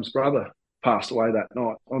uncle, my mum's brother, passed away that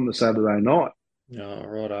night on the Saturday night. Oh,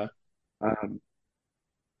 righto.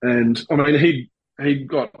 And I mean, he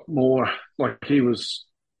got more, like, he was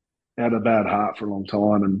had a bad heart for a long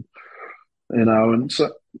time, and you know,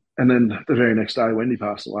 and then the very next day, Wendy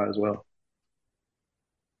passed away as well.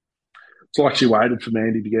 It's like she waited for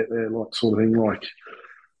Mandy to get there, like, sort of thing, like.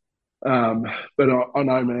 But I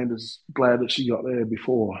know Amanda's glad that she got there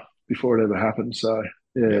before it ever happened. So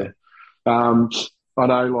yeah. I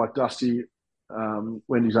know, like, Dusty,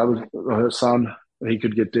 Wendy's her son, he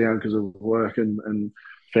could get down because of work and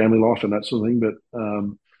family life and that sort of thing. But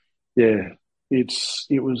yeah,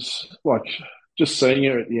 it was like just seeing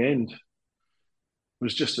her at the end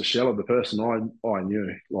was just a shell of the person I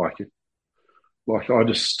knew. Like I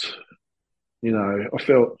just, you know, I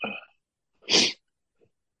felt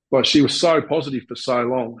like she was so positive for so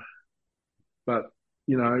long, but,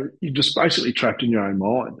 you know, you're just basically trapped in your own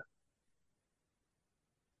mind.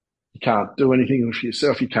 You can't do anything for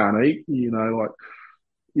yourself. You can't eat, you know, like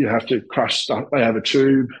you have to crush stuff. They have a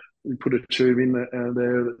tube. You put a tube in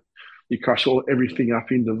there. You crush everything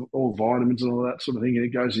up into all vitamins and all that sort of thing, and it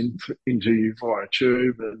goes into you via a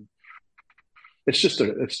tube. And it's just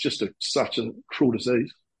such a cruel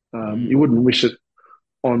disease. You wouldn't wish it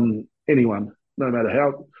on anyone, no matter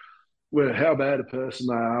how bad a person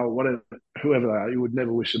they are, or whoever they are. You would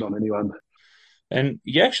never wish it on anyone. And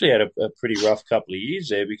you actually had a pretty rough couple of years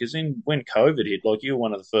there because when COVID hit, like, you were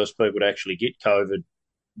one of the first people to actually get COVID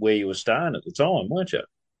where you were staying at the time, weren't you?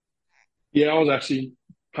 Yeah, I was actually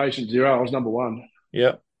patient zero. I was number one.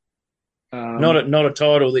 Yeah. Not a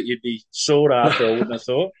title that you'd be sought after, I wouldn't have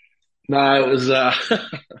thought. No, it was...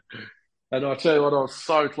 and I tell you what, I was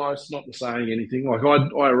so close not to saying anything. Like,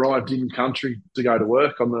 I arrived in country to go to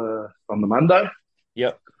work on the Monday.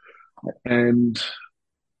 Yep. And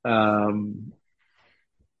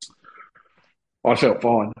I felt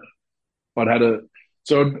fine.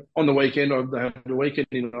 So on the weekend, I had a weekend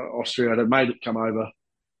in Austria. I had a mate come over.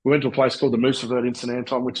 We went to a place called the Moosevert in St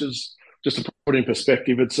Anton, which is just to put in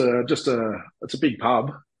perspective, it's a big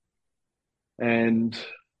pub,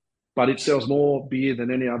 but it sells more beer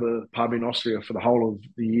than any other pub in Austria for the whole of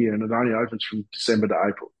the year, and it only opens from December to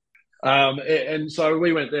April. And so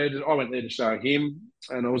we went there. I went there to show him,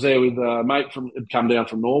 and I was there with a mate had come down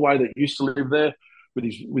from Norway that used to live there with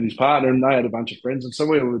his partner, and they had a bunch of friends, and so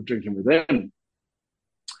we were drinking with them.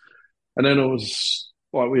 And then it was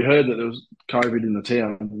like we heard that there was COVID in the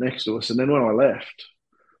town next to us, and then when I left,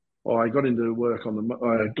 I got into work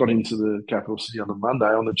I got into the capital city on the Monday.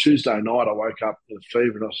 On the Tuesday night, I woke up with a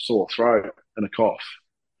fever and a sore throat and a cough,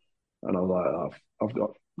 and I was like, oh, I've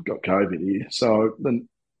got COVID here. So then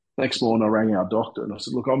next morning, I rang our doctor and I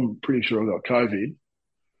said, look, I'm pretty sure I got COVID.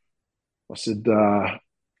 I said,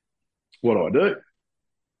 what do I do?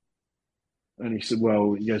 And he said,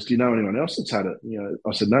 well, he goes, do you know anyone else that's had it?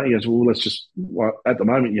 I said, no. He goes, well, at the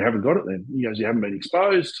moment, you haven't got it then. He goes, you haven't been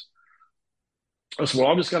exposed. I said,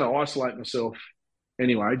 well, I'm just going to isolate myself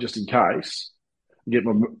anyway, just in case. Get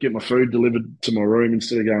my food delivered to my room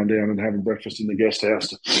instead of going down and having breakfast in the guest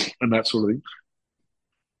house and that sort of thing.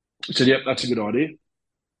 He said, yep, that's a good idea.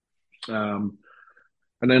 And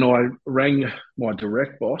then I rang my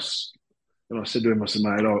direct boss and I said to him, I said,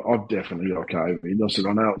 mate, I've definitely got COVID. I said,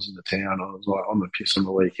 I know it was in the town. I was like on the piss on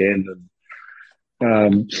the weekend.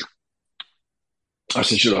 And I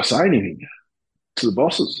said, should I say anything to the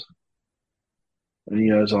bosses? And he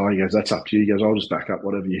goes, that's up to you. He goes, I'll just back up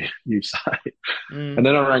whatever you say. And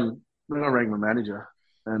then I rang my manager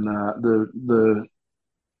and the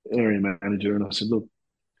area manager, and I said, look,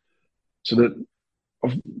 so that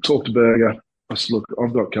I've talked to Berger. I said, look,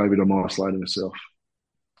 I've got COVID. I'm isolating myself.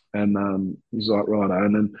 And he's like, righto.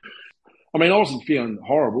 And then, I mean, I wasn't feeling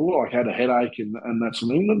horrible. Like I had a headache and that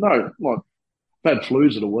sort of thing. No, like I've had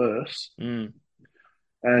flus that are worse. And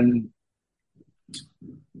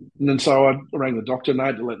then so I rang the doctor and they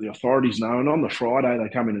had to let the authorities know. And on the Friday, they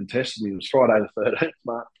come in and tested me. It was Friday the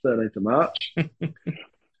 13th of March. And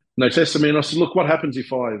they tested me and I said, look, what happens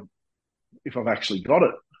if I've actually got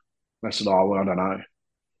it? And they said, oh, well, I don't know.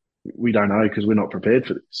 We don't know because we're not prepared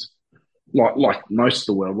for this. Like most of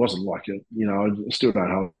the world wasn't like it. I still don't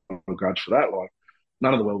have a grudge for that. Like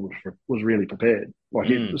none of the world was really prepared. Like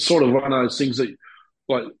it was sort of one of those things that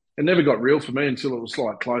like it never got real for me until it was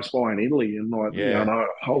like close by in Italy and like,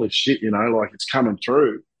 holy shit, like it's coming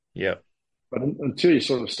through. Yeah. But until you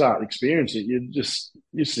sort of start experiencing it, you just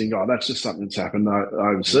think, oh, that's just something that's happened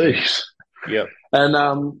overseas. Yeah. And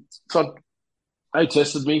so they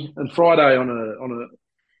tested me, and Friday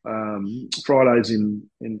Fridays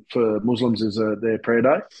for Muslims is their prayer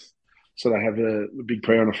day, so they have a big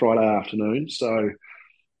prayer on a Friday afternoon. So,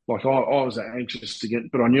 like I was anxious to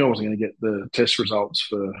get, but I knew I wasn't going to get the test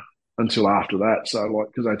results until after that. So, like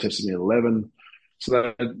because they tested me at 11,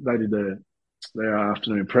 so they did their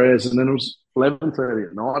afternoon prayers, and then it was 11:30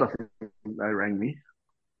 at night. I think they rang me.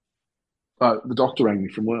 The doctor rang me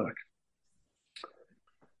from work.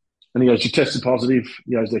 And he goes, you tested positive.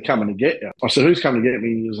 He goes, they're coming to get you. I said, who's coming to get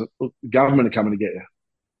me? He goes, look, the government are coming to get you.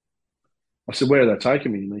 I said, where are they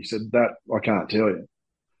taking me? And he said, that I can't tell you.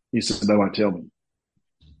 He said, they won't tell me.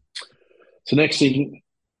 So next thing,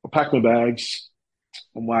 I pack my bags.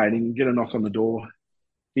 I'm waiting, get a knock on the door.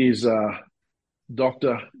 Here's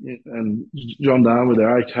Doctor and John Darn with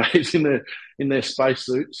their AKs in their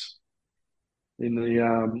spacesuits.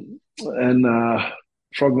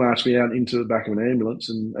 Frog marched me out into the back of an ambulance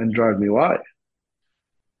and drove me away.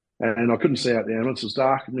 And I couldn't see out the ambulance. It was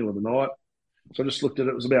dark in the middle of the night. So I just looked at it.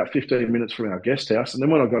 It was about 15 minutes from our guest house. And then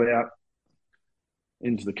when I got out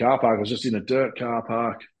into the car park, I was just in a dirt car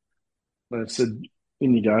park. And it said,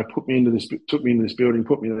 in you go, took me into this building,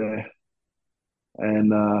 put me there.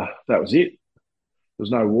 And that was it. There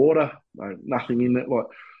was no water, nothing in it. Like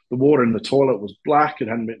the water in the toilet was black. It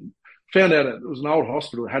hadn't been... Found out it was an old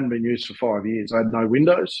hospital. It hadn't been used for 5 years. I had no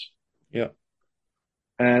windows. Yeah.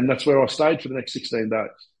 And that's where I stayed for the next 16 days.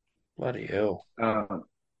 Bloody hell.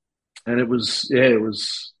 And it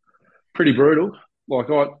was pretty brutal. Like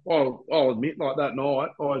I'll admit, like that night,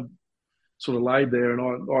 I sort of laid there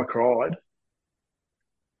and I cried.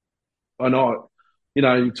 I know,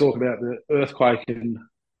 you talk about the earthquake and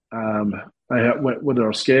whether I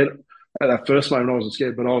was scared. At that first moment, I wasn't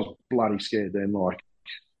scared, but I was bloody scared then. Like,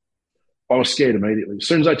 I was scared immediately. As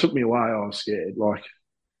soon as they took me away, I was scared. Like,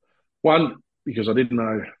 one, because I didn't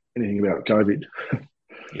know anything about COVID.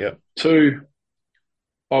 Yeah. Two,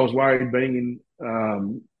 I was worried being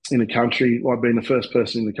in a country, like being the first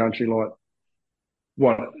person in the country, like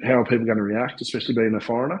how are people going to react, especially being a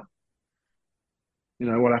foreigner?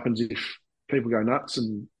 What happens if people go nuts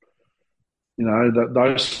and,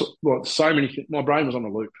 so many, my brain was on a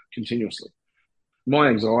loop continuously. my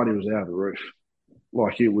anxiety was out of the roof.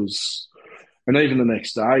 Like it was, and even the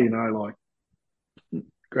next day, you know, like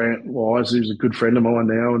Grant Wise, who's a good friend of mine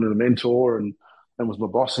now and a mentor, and was my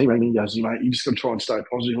boss. He rang me and goes, "Mate, you just got to try and stay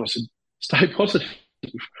positive." I said, "Stay positive."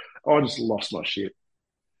 I just lost my shit.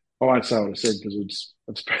 I won't say what I said because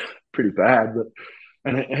it's pretty bad, but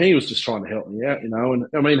and he was just trying to help me out, you know. And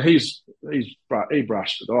I mean, he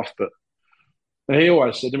brushed it off, but he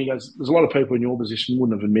always said to me, he goes, "There's a lot of people in your position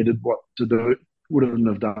wouldn't have admitted what to do, wouldn't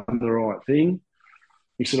have done the right thing."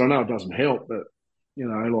 He said, "I know it doesn't help, but you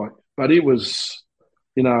know, like, but it was,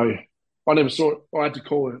 you know." I never saw it. I had to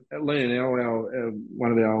call Leonel,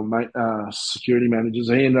 one of our security managers.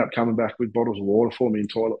 He ended up coming back with bottles of water for me and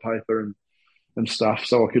toilet paper and stuff,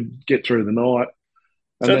 so I could get through the night.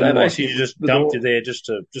 And So then, they like, basically just dumped you there just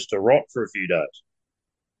to rot for a few days.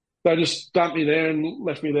 they just dumped me there and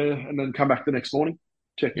left me there, and then come back the next morning,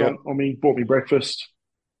 checked Yep. on me, bought me breakfast.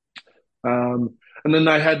 And then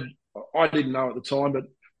they had, I didn't know at the time, but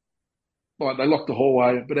like they locked the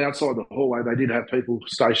hallway, but outside the hallway they did have people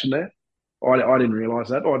stationed there. I didn't realise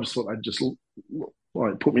that. I just thought they'd just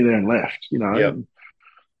like put me there and left, you know. Yep.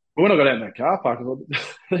 But when I got out in that car park, I thought,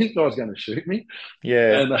 these guys going to shoot me.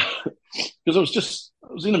 Yeah. And because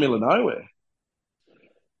I was in the middle of nowhere.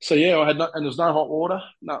 So yeah, I had and there was no hot water,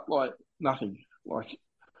 nothing. Like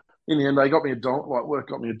in the end, they got me work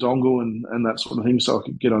got me a dongle and that sort of thing, so I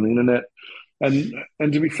could get on the internet. And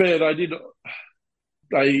to be fair,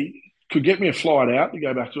 they could get me a flight out to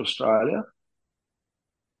go back to Australia.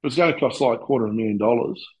 It was going to cost like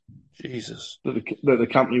 $250,000 Jesus. that the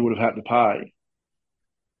company would have had to pay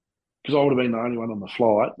because I would have been the only one on the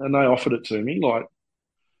flight, and they offered it to me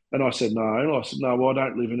and I said no. I said no. Well, I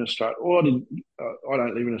don't live in Australia. Well, I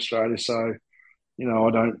don't live in Australia, so you know,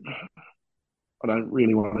 I don't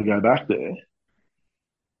really want to go back there.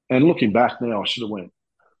 And looking back now, I should have went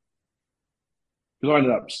because I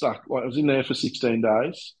ended up stuck. Like I was in there for 16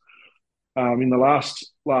 days. In the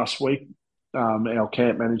last week, our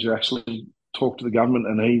camp manager actually talked to the government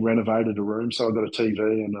and he renovated a room, so I got a TV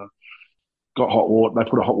and got hot water. They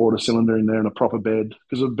put a hot water cylinder in there and a proper bed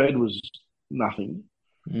because the bed was nothing.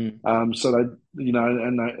 So they, you know,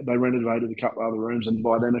 and they renovated a couple of other rooms, and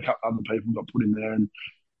by then a couple of other people got put in there, and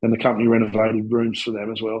the company renovated rooms for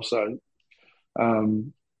them as well. So,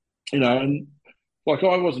 you know, and like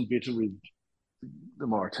I wasn't bitter with the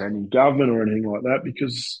Mauritanian government or anything like that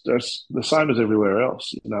because that's the same as everywhere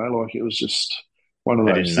else. You know, like it was just one of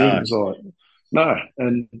those things. Like no,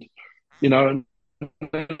 and you know, and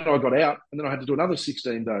then I got out, and then I had to do another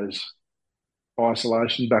 16 days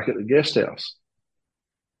isolation back at the guest house.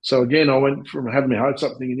 So again, I went from having my hopes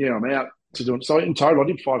up, thinking, yeah, I'm out, to doing. So in total, I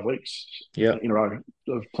did 5 weeks in a row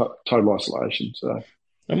of total isolation. So,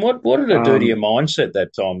 and what did it do to your mindset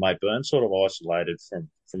that time, mate? Burn sort of isolated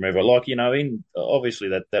from everyone. Like, you know, obviously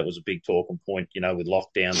that was a big talking point, you know, with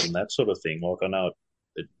lockdowns and that sort of thing. Like, I know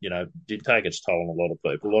it you know, did take its toll on a lot of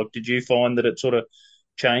people. Like, did you find that it sort of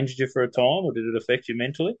changed you for a time, or did it affect you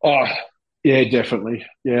mentally? Oh, yeah, definitely.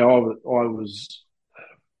 Yeah,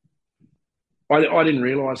 I didn't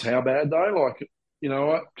realise how bad though. Like, you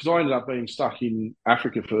know, because I ended up being stuck in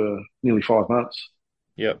Africa for nearly 5 months.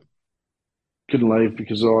 Yep. Couldn't leave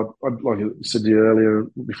because I like I said to you earlier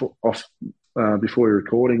before you're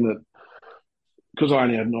recording that because I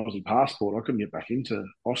only had an Aussie passport, I couldn't get back into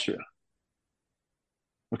Austria.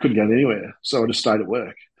 I couldn't go anywhere, so I just stayed at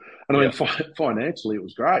work. And I mean, financially, it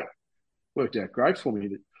was great. Worked out great for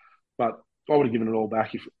me, but I would have given it all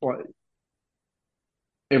back if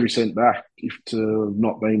every cent back if to have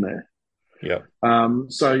not been there. Yeah.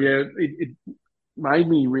 So yeah, it made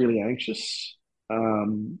me really anxious.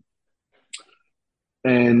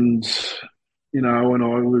 And you know, and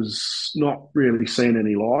I was not really seeing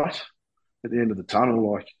any light at the end of the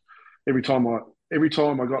tunnel. Like every time I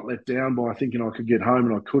got let down by thinking I could get home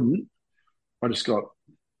and I couldn't, I just got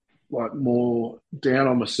like more down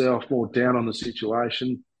on myself, more down on the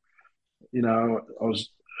situation. You know, I was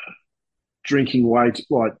drinking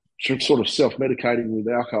sort of self-medicating with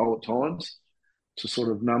alcohol at times to sort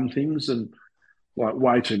of numb things and like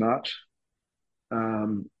way too much.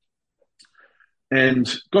 And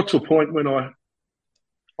got to a point when I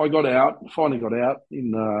finally got out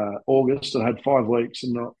in August. I had 5 weeks,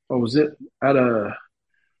 and I was at a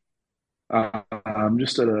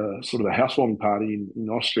just at a sort of a housewarming party in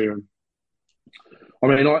Austria. And I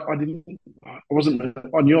mean, I knew I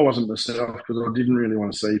wasn't myself because I didn't really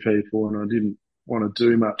want to see people, and I didn't want to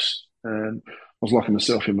do much. And I was locking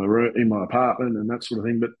myself in my room, in my apartment, and that sort of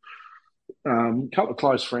thing. But a couple of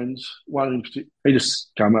close friends, one in particular, he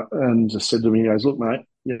just came up and just said to me, he goes, "Look, mate,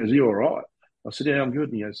 are you all right?" I said, "Yeah, I'm good."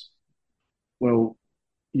 And he goes, "Well,"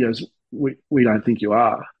 he goes, we don't think you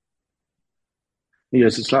are. He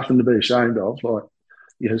goes, it's nothing to be ashamed of. Like,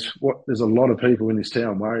 he goes, there's a lot of people in this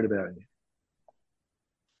town worried about you.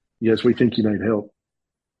 He goes, we think you need help.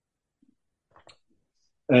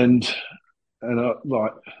 And I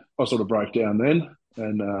sort of broke down then,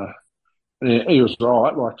 and he was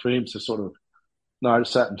right. Like, for him to sort of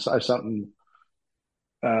notice that and say something,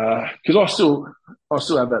 because I still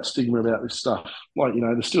have that stigma about this stuff. Like,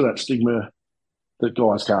 there's still that stigma that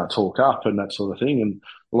guys can't talk up and that sort of thing. And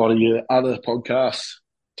a lot of your other podcasts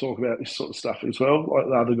talk about this sort of stuff as well, like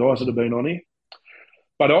the other guys that have been on here.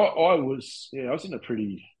 But I was in a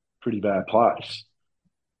pretty bad place.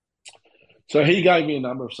 So he gave me a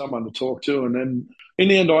number of someone to talk to, and then in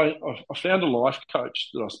the end, I found a life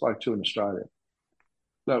coach that I spoke to in Australia.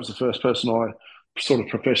 That was the first professional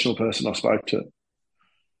person I spoke to.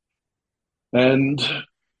 And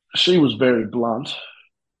she was very blunt.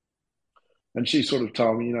 And she sort of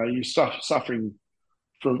told me, you're suffering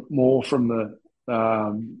from the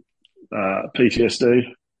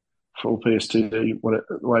PTSD, full PSTD,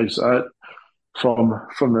 whatever the way you say it, from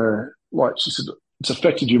the, like, she said, it's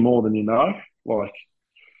affected you more than you know. Like,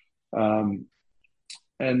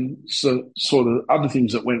 and so sort of other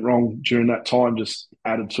things that went wrong during that time just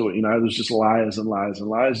added to it. There's just layers and layers and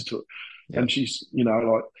layers to it. Yeah. And she's,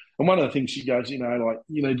 like, and one of the things she goes, like,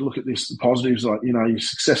 you need to look at this, the positives, like, you're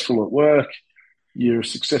successful at work, you're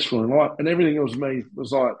successful in life, and everything else me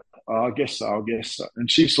was like, oh, I guess so.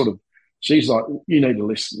 And she's like, you need to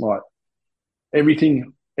listen, like,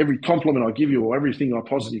 every compliment I give you or everything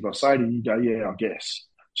positive I say to you, you go, yeah, I guess.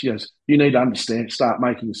 She goes, you need to start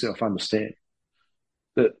making yourself understand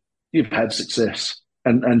that you've had success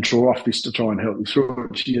and draw off this to try and help you through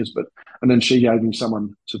it. She goes, and then she gave me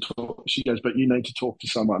someone to talk. She goes, but you need to talk to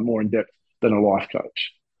someone more in depth than a life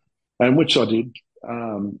coach. And which I did.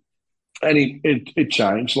 And it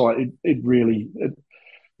changed. Like, it really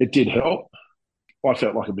did help. I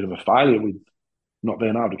felt like a bit of a failure with not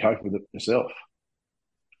being able to cope with it myself,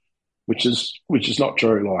 which is not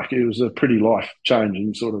true. Like, it was a pretty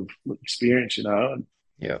life-changing sort of experience, And,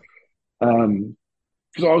 yeah.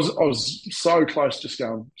 Because I was so close to just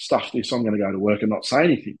going, stuff this, I'm going to go to work and not say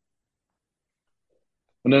anything.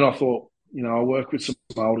 And then I thought, I work with some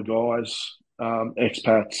older guys,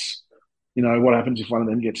 expats. What happens if one of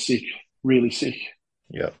them gets sick, really sick?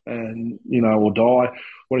 Yeah. And, or die?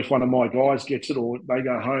 What if one of my guys gets it, or they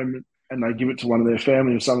go home and they give it to one of their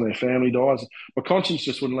family and some of their family dies? My conscience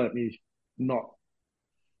just wouldn't let me not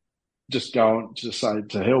just go and just say,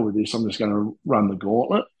 to hell with this, I'm just going to run the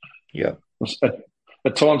gauntlet. Yeah.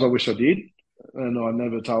 At times I wish I did, and I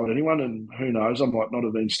never told anyone, and who knows, I might not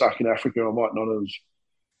have been stuck in Africa. I might not have,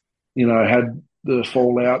 had the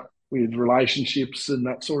fallout with relationships and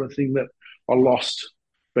that sort of thing that I lost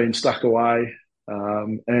being stuck away,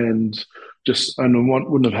 and I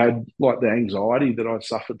wouldn't have had, like, the anxiety that I'd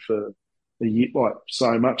suffered for a year, like,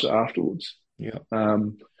 so much afterwards. Yeah.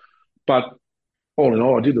 But all in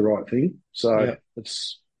all, I did the right thing. So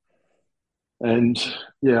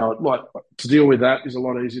like, to deal with that is a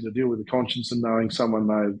lot easier to deal with the conscience and knowing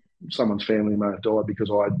someone's family may have died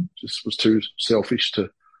because I just was too selfish to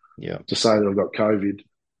say that I've got COVID,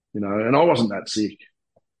 and I wasn't that sick.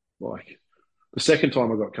 Like, the second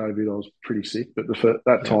time I got COVID, I was pretty sick, but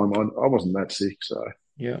that time I wasn't that sick. So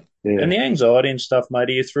yeah. And the anxiety and stuff, mate,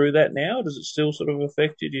 are you through that now? Does it still sort of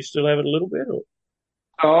affect you? Do you still have it a little bit, or?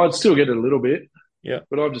 Oh, I'd still get it a little bit. Yeah.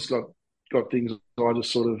 But I've just got things I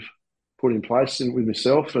just sort of put in place with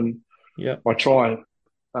myself, and I try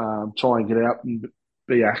and get out and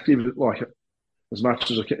be active, like, as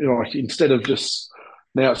much as I can. Like, instead of just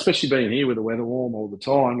now, especially being here with the weather warm all the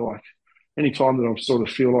time, like, any time that I sort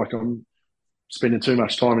of feel like I'm spending too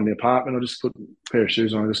much time in the apartment, I just put a pair of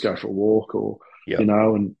shoes on and just go for a walk, or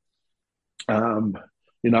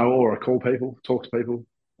or I call people, talk to people.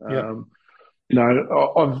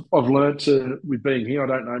 I've learned to, with being here, I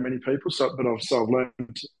don't know many people, but I've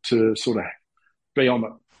learned to sort of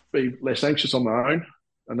be less anxious on my own,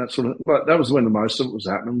 and that sort of. But that was when the most of it was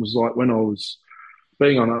happening. Was like when I was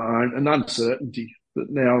being on my own and uncertainty. But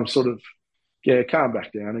now I'm sort of calm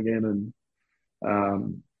back down again,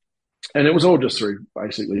 and it was all just through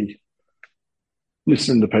basically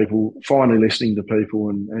listening to people, finally listening to people,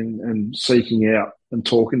 and seeking out and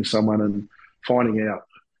talking to someone and finding out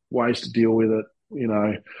ways to deal with it,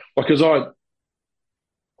 because I've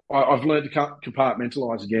learned to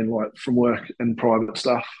compartmentalise again, like, from work and private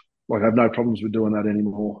stuff. Like, I have no problems with doing that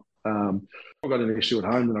anymore. I've got an issue at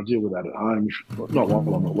home, and I deal with that at home, not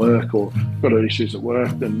while I'm at work, or got issues at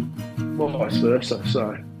work, then vice versa.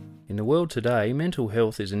 So, in the world today, mental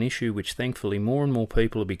health is an issue which thankfully more and more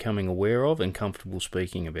people are becoming aware of and comfortable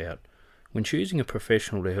speaking about. When choosing a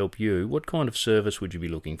professional to help you, what kind of service would you be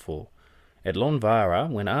looking for? At Lonvara,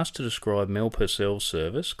 when asked to describe Mel Purcell's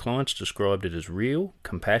service, clients described it as real,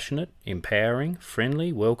 compassionate, empowering,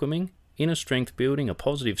 friendly, welcoming, inner strength building, a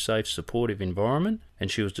positive, safe, supportive environment, and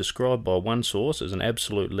she was described by one source as an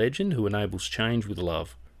absolute legend who enables change with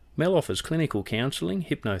love. Mel offers clinical counselling,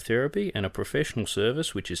 hypnotherapy, and a professional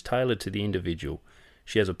service which is tailored to the individual.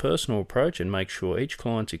 She has a personal approach and makes sure each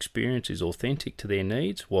client's experience is authentic to their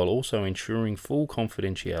needs while also ensuring full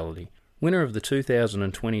confidentiality. Winner of the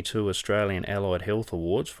 2022 Australian Allied Health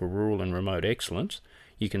Awards for Rural and Remote Excellence,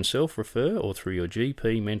 you can self-refer or through your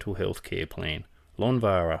GP mental health care plan.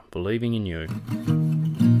 Lonvara, believing in you.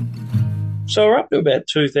 So we're up to about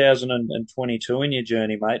 2022 in your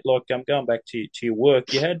journey, mate. Like, going back to your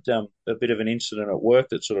work, you had a bit of an incident at work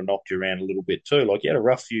that sort of knocked you around a little bit too. Like, you had a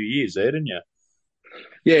rough few years there, didn't you?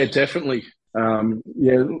 Yeah, definitely.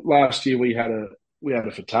 Last year we had a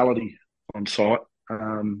fatality on site,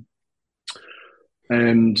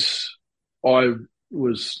 and I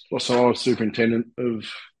was superintendent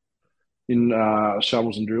in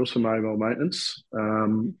shovels and drills for mobile maintenance,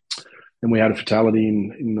 and we had a fatality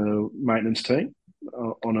in the maintenance team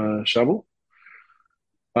on a shovel.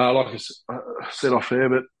 Like I said off air,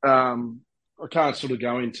 but I can't sort of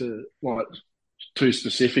go into like too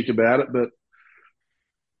specific about it, but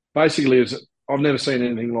basically, I've never seen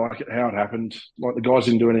anything like it, how it happened. Like, the guys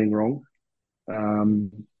didn't do anything wrong.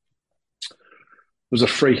 It was a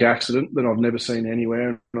freak accident that I've never seen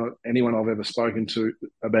anywhere. Not anyone I've ever spoken to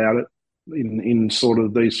about it in sort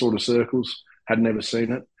of these sort of circles had never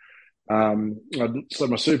seen it. So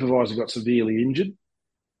my supervisor got severely injured.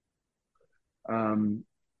 And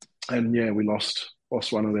yeah, we lost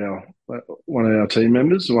one of our team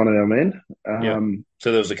members, one of our men.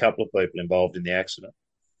 So there was a couple of people involved in the accident.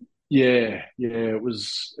 Yeah, it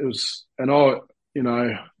was, and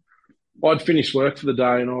I'd finished work for the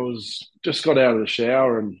day, and I just got out of the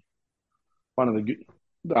shower, and one of the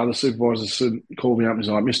other supervisors called me up and was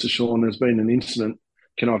like, "Mr. Shaun, there's been an incident.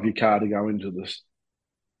 Can I have your car to go and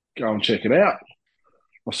check it out?"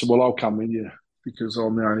 I said, "Well, I'll come with you because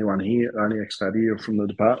I'm the only one here, the only expat here from the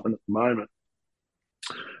department at the moment."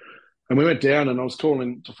 And we went down, and I was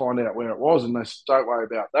calling to find out where it was, and they said, "Don't worry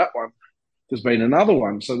about that one. There's been another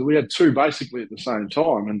one." So we had two basically at the same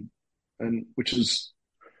time, and which is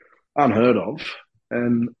unheard of.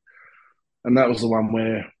 And that was the one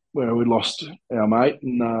where we lost our mate.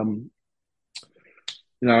 And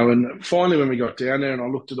and finally when we got down there and I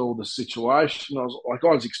looked at all the situation, I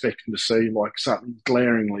was expecting to see like something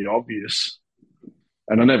glaringly obvious,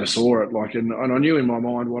 and I never saw it. Like, and I knew in my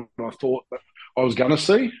mind what I thought that I was going to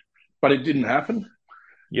see, but it didn't happen.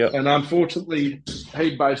 Yeah. And unfortunately,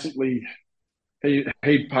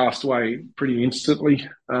 he passed away pretty instantly.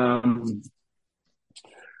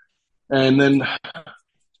 And then I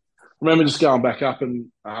remember just going back up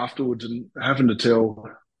and afterwards and having to tell,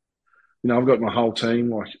 I've got my whole team,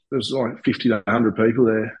 like there's like 50 to 100 people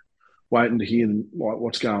there waiting to hear like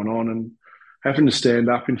what's going on, and having to stand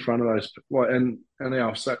up in front of those, like, and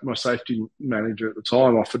my safety manager at the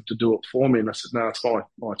time offered to do it for me, and I said, "No, it's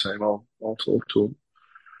my team. I'll talk to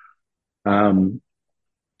them."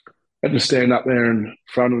 Had to stand up there in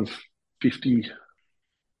front of 50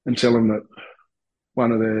 and tell them that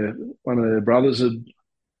one of their brothers had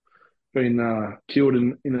been killed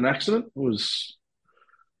in an accident. It was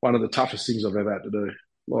one of the toughest things I've ever had to do.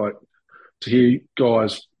 Like, to hear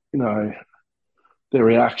guys, their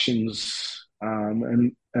reactions,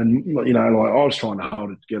 and like I was trying to hold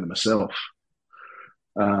it together myself,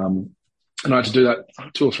 and I had to do that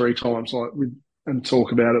 2 or 3 times, and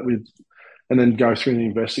talk about it and then go through the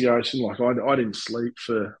investigation. Like, I didn't sleep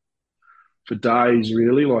for days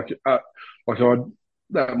really.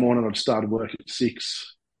 That morning I'd started work at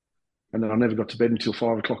 6, and then I never got to bed until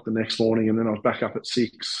 5 o'clock the next morning, and then I was back up at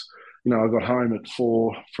 6. I got home at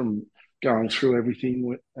 4 from going through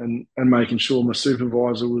everything and making sure my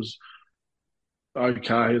supervisor was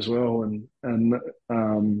okay as well, and then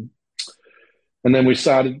the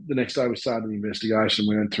next day we started the investigation.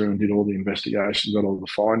 We went through and did all the investigation, got all the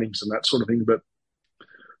findings and that sort of thing. But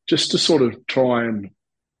just to sort of try and,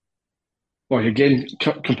 like, again,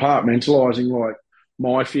 compartmentalising, like,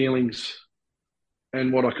 my feelings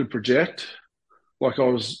and what I could project. Like,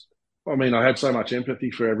 I had so much empathy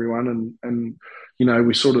for everyone, and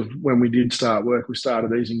we sort of, when we did start work, we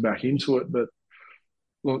started easing back into it, but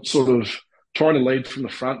sort of trying to lead from the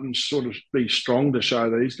front and sort of be strong to show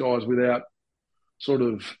these guys without sort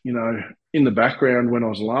of, in the background when I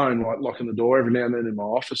was alone, like locking the door every now and then in my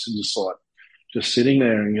office and just sitting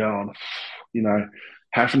there and going,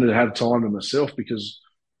 having to have time to myself, because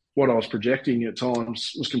what I was projecting at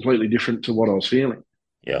times was completely different to what I was feeling.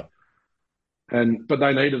 Yeah. But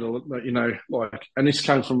they needed and this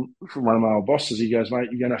came from one of my old bosses. He goes, mate,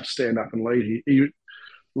 you're going to have to stand up and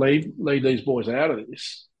lead these boys out of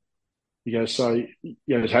this. He goes, so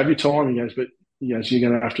have your time. He goes, but you're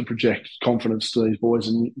going to have to project confidence to these boys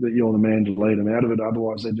and that you're the man to lead them out of it.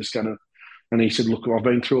 Otherwise, they're just going to. And he said, look, I've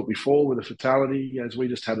been through it before with a fatality. He goes, we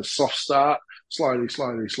just had a soft start, slowly.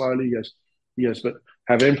 He goes, but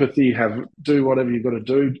have empathy, do whatever you've got to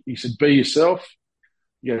do. He said, be yourself.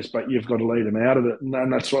 He goes, but you've got to lead them out of it.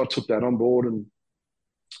 And that's why I took that on board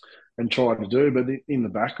and tried to do. But in the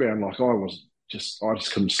background, like I just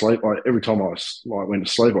couldn't sleep. Like every time I went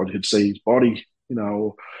to sleep, I could see his body,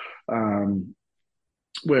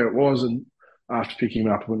 where it was. And after picking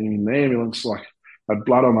him up and putting him in the ambulance, like I had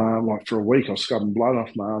blood on my arm. Like for a week, I was scrubbing blood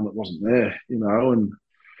off my arm that wasn't there, and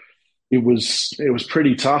it was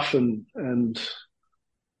pretty tough. And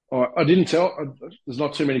I didn't tell. There's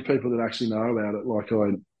not too many people that actually know about it. Like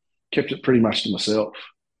I kept it pretty much to myself.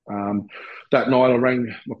 That night, I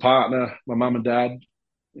rang my partner, my mum and dad,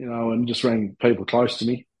 and just rang people close to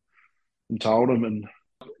me and told them. And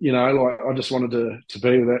I just wanted to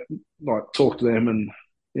be with that, like talk to them, and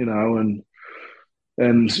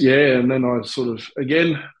and then I sort of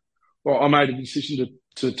I made a decision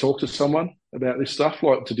to talk to someone about this stuff,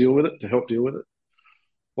 like to deal with it, to help deal with it,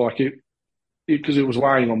 like it. Because it was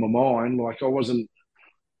weighing on my mind, like I wasn't,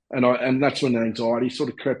 and that's when the anxiety sort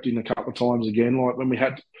of crept in a couple of times again. Like when I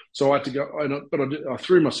had to go, I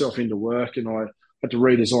threw myself into work, and I had to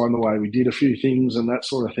redesign the way we did a few things and that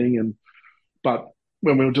sort of thing. But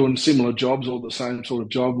when we were doing similar jobs or the same sort of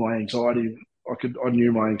job, my anxiety, I could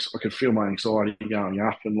feel my anxiety going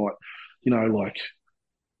up, and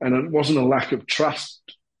and it wasn't a lack of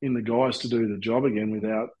trust in the guys to do the job again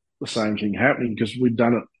without the same thing happening, because we'd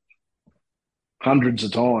done it hundreds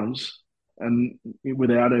of times and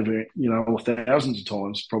without ever, or thousands of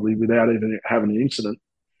times probably without even having an incident.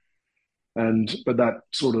 But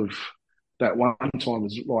that one time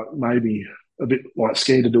was like maybe a bit like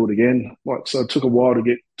scared to do it again. So it took a while to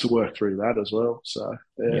get to work through that as well. So,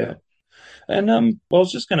 yeah. And I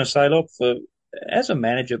was just going to say, look, as a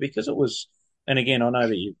manager, because it was, and again, I know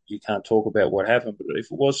that you can't talk about what happened, but if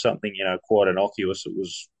it was something, quite innocuous, it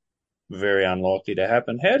was very unlikely to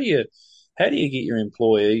happen. How do you get your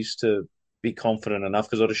employees to be confident enough?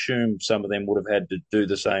 Because I'd assume some of them would have had to do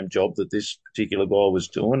the same job that this particular guy was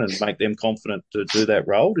doing, and make them confident to do that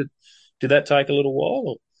role. Did that take a little while?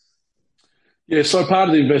 Or? Yeah, so part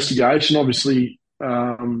of the investigation, obviously,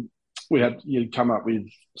 we had come up with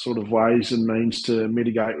sort of ways and means to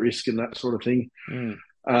mitigate risk and that sort of thing.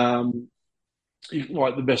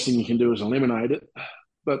 Like the best thing you can do is eliminate it.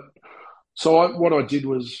 But what I did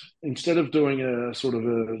was, instead of doing a sort of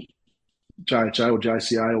a JHA or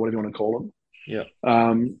JCA or whatever you want to call them. Yeah.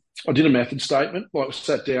 I did a method statement, like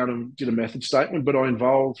sat down and did a method statement, but I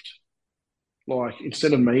involved, like,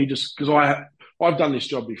 instead of me just, because I've done this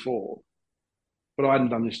job before, but I hadn't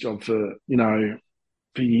done this job for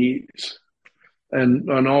years.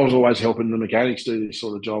 And I was always helping the mechanics do this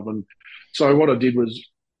sort of job. And so what I did was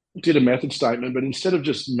did a method statement, but instead of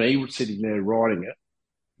just me sitting there writing it,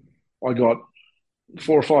 I got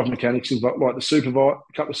 4 or 5 mechanics involved, like a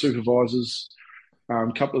couple of supervisors,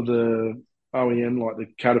 a couple of the OEM, like the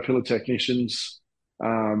Caterpillar technicians.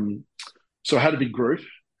 So I had a big group,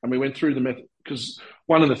 and we went through the method, because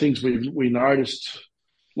one of the things we noticed,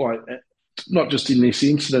 like not just in this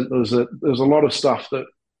incident, was that there's a lot of stuff that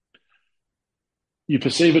you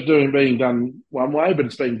perceive it being done one way, but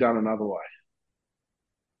it's being done another way.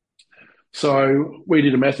 So we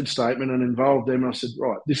did a method statement and involved them, and I said,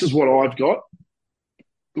 right, this is what I've got.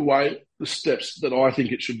 The steps that I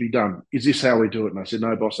think it should be done. Is this how we do it? And I said,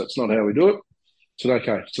 no, boss, that's not how we do it. I said,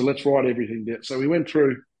 okay, so let's write everything down. So we went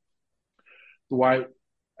through the way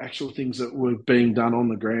actual things that were being done on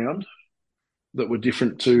the ground that were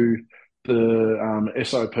different to the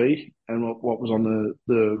SOP and what was on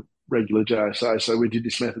the regular JSA. So we did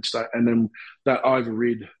this method statement, and then that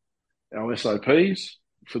overrid our SOPs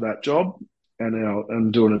for that job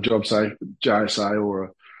and doing a job, say, JSA or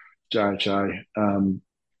a JHA.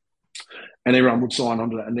 And everyone would sign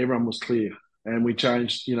onto that, and everyone was clear. And we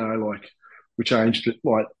changed, we changed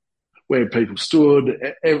like where people stood.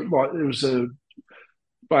 It was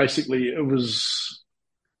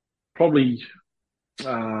probably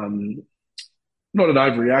not an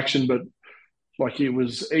overreaction, but like it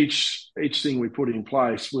was each thing we put in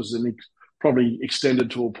place was probably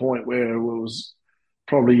extended to a point where it was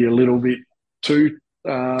probably a little bit too,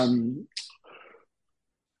 or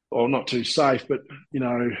not too safe, but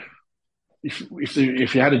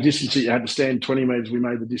if you had a distance that you had to stand 20 metres, we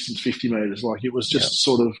made the distance 50 metres. Like it was just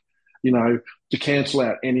sort of, to cancel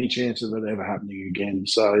out any chance of it ever happening again.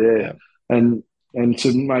 So and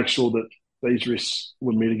to make sure that these risks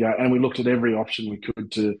were mitigated, and we looked at every option we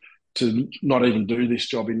could to not even do this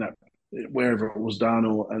job in that wherever it was done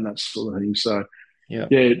and that sort of thing. So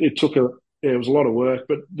it took it was a lot of work,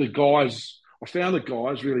 but I found the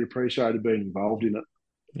guys really appreciated being involved in it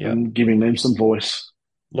and giving them some voice.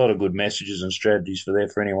 A lot of good messages and strategies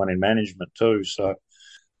for anyone in management too. So,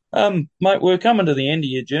 mate, we're coming to the end of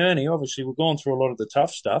your journey. Obviously, we've gone through a lot of the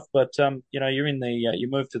tough stuff, but you're in you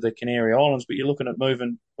moved to the Canary Islands, but you're looking at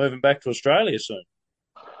moving back to Australia soon.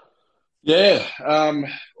 Yeah, I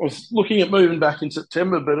was looking at moving back in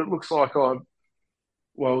September, but it looks like the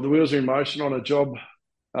wheels are in motion on a job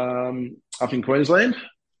up in Queensland,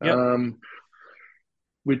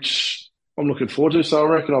 which I'm looking forward to. So I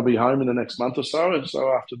reckon I'll be home in the next month or so. And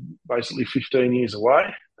so after basically 15 years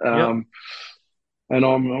away, and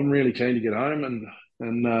I'm really keen to get home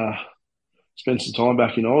and spend some time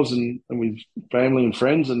back in Oz and with family and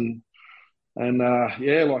friends like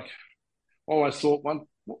I always thought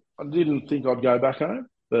I didn't think I'd go back home,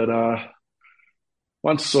 but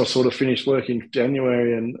once I sort of finished work in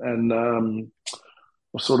January and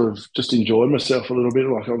I sort of just enjoyed myself a little bit.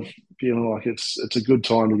 Like I'm feeling like it's a good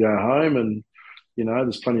time to go home, and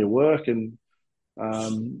there's plenty of work, and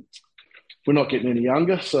we're not getting any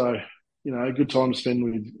younger, so a good time to spend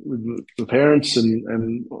with the parents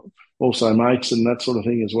and also mates and that sort of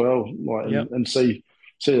thing as well. And see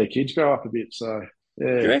their kids grow up a bit. So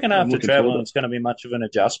yeah. Do you reckon after travelling it's going to be much of an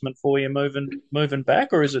adjustment for you moving back,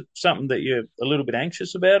 or is it something that you're a little bit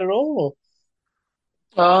anxious about at all?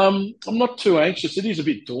 Or? I'm not too anxious. It is a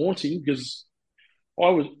bit daunting because I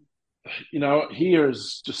was, here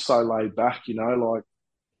is just so laid back,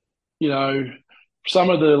 some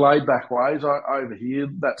of the laid back ways over here,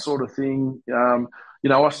 that sort of thing.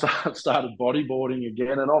 I started bodyboarding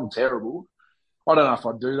again, and I'm terrible. I don't know if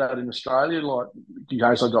I'd do that in Australia, like in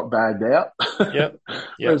case I got bagged out.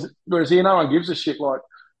 Whereas here, no one gives a shit. Like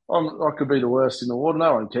I could be the worst in the water.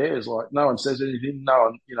 No one cares. Like no one says anything. No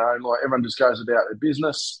one, like everyone just goes about their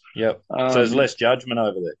business. Yep. So there's less judgment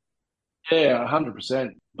over there. Yeah,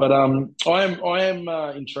 100%. But I am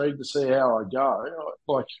intrigued to see how I go.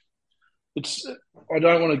 Like I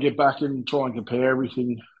don't want to get back and try and compare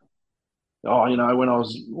everything. When I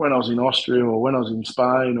was in Austria or when I was in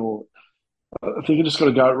Spain, or I think I just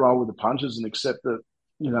got to roll with the punches and accept that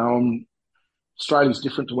Australia's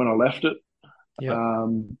different to when I left it.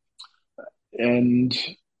 And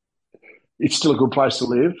it's still a good place to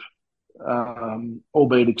live,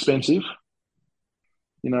 albeit expensive.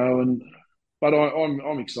 But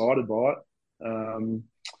I'm excited by it, and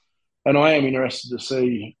I am interested to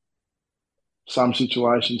see some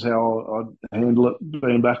situations how I'd handle it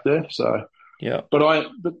being back there. So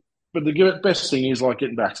but the best thing is like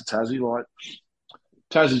getting back to Tassie. Like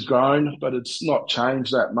Tassie's grown, but it's not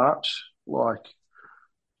changed that much.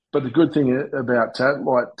 But the good thing about Tassie,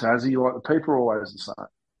 like the people are always the same.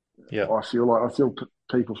 Yeah, I feel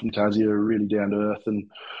people from Tassie are really down to earth, and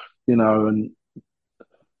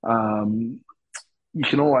you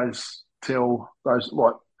can always tell those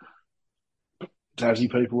like Tassie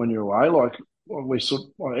people when you're away. Like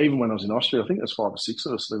even when I was in Austria, I think there's 5 or 6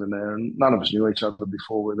 of us living there, and none of us knew each other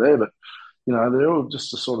before we were there. But they're all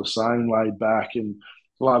just the sort of same, laid back and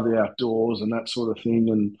love the outdoors and that sort of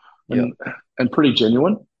thing, and pretty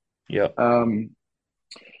genuine. Yeah. And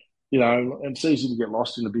it's easy to get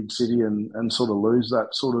lost in a big city and sort of lose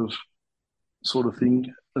that sort of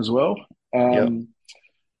thing as well. But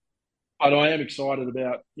I am excited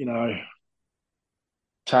about,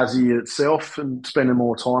 Tassie itself and spending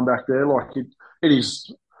more time back there. Like it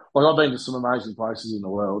is, like I've been to some amazing places in the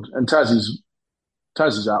world, and Tassie's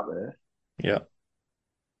up there. Yeah.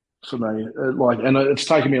 For me, and it's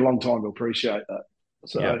taken me a long time to appreciate that.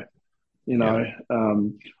 So,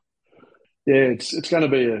 it's going to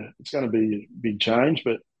be a big change,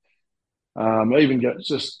 but even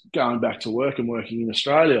just going back to work and working in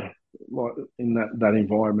Australia, like in that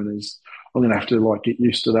environment I'm going to have to get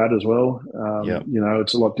used to that as well.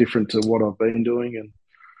 It's a lot different to what I've been doing, and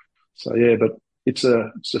so but it's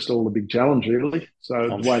just all a big challenge really. So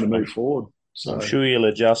a way to move forward. So I'm sure you'll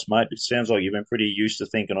adjust, mate. It sounds like you've been pretty used to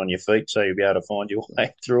thinking on your feet, so you'll be able to find your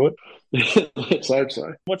way through it. Let's hope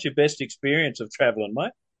so. What's your best experience of travelling,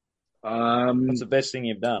 mate? What's the best thing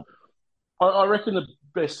you've done? I reckon the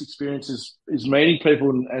best experience is meeting people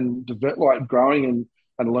and growing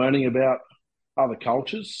and learning about other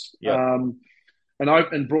cultures, and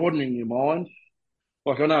broadening your mind.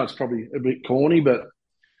 Like I know it's probably a bit corny, but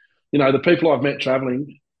the people I've met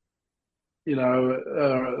traveling,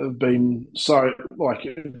 have been so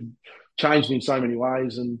changed in so many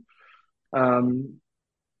ways, and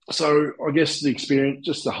so I guess the experience,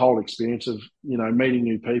 just the whole experience of meeting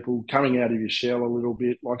new people, coming out of your shell a little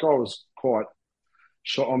bit. Like I was quite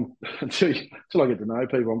shy. Until I get to know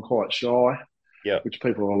people, I'm quite shy. Yeah, which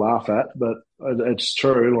people will laugh at, but it's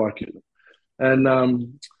true. And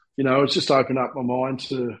it's just opened up my mind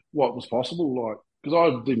to what was possible. Like, because I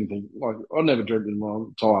didn't think, I never dreamt in my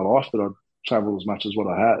entire life that I'd travel as much as what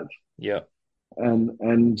I have. Yeah.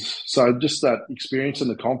 And so just that experience and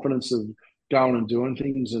the confidence of going and doing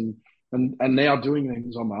things and now doing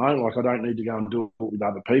things on my own. Like, I don't need to go and do it with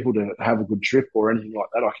other people to have a good trip or anything like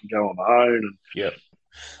that. I can go on my own. And yeah.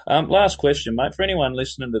 Last question, mate. For anyone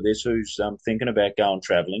listening to this who's thinking about going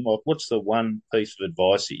travelling, what's the one piece of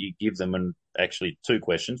advice that you give them? And actually, two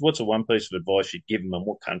questions. What's the one piece of advice you'd give them, and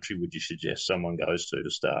what country would you suggest someone goes to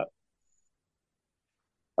start?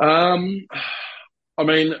 I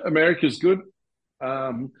mean, America's good.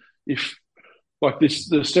 If the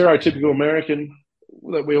stereotypical American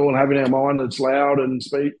that we all have in our mind that's loud and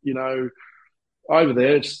speak, over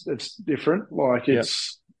there it's different.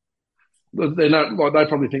 They're not they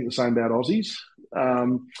probably think the same about Aussies.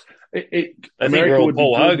 They think we're all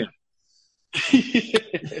Paul Hogan.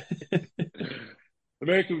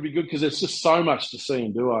 America would be good because there's just so much to see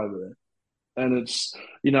and do over there. And it's,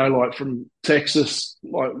 from Texas,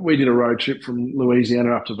 we did a road trip from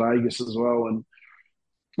Louisiana up to Vegas as well. And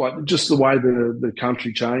just the way the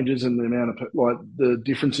country changes and the amount of, the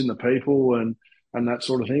difference in the people and that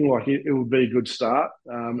sort of thing, it would be a good start.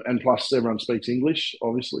 And plus everyone speaks English,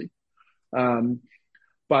 obviously.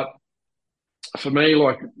 But for me,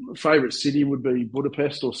 favourite city would be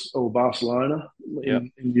Budapest or Barcelona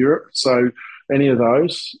in Europe. So any of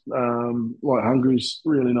those, Hungary's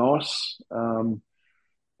really nice. And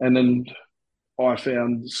then I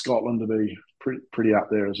found Scotland to be pretty up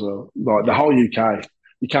there as well. The whole UK,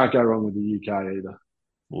 you can't go wrong with the UK either.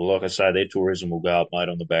 Well, like I say, their tourism will go up, mate,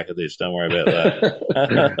 on the back of this. Don't worry about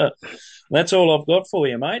that. That's all I've got for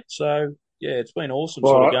you, mate. So, yeah, it's been awesome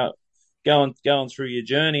going through your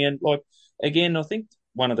journey. And, again, I think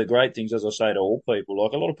one of the great things, as I say to all people, a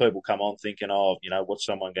lot of people come on thinking, what's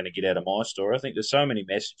someone going to get out of my story? I think there's so many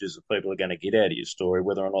messages that people are going to get out of your story,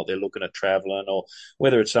 whether or not they're looking at travelling or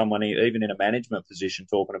whether it's someone even in a management position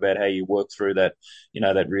talking about how you work through that,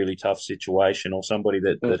 that really tough situation, or somebody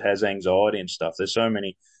that has anxiety and stuff. There's so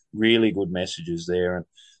many really good messages there.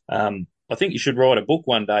 And I think you should write a book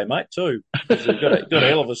one day, mate, too. Because we've got a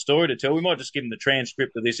hell of a story to tell. We might just give them the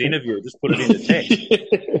transcript of this interview, just put it into text.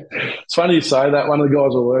 It's funny you say that. One of the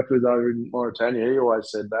guys I worked with over in Mauritania, he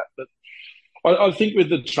always said that. But I think with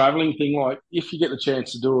the travelling thing, if you get the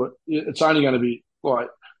chance to do it, it's only going to be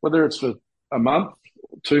whether it's for a month,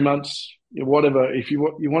 2 months, whatever. If you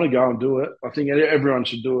want to go and do it, I think everyone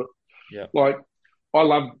should do it. Yeah. I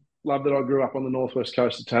love that I grew up on the northwest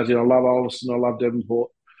coast of Tassie. I love Ulverston, I love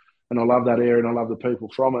Devonport, and I love that area and I love the people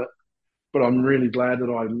from it. But I'm really glad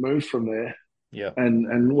that I moved from there. Yeah.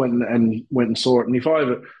 And went and saw it. And if I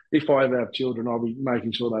ever have children, I'll be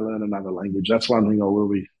making sure they learn another language. That's one thing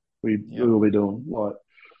we will be doing.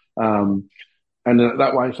 And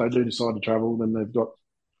that way, if they do decide to travel, then they've got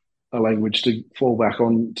a language to fall back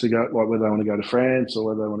on to go, whether they want to go to France or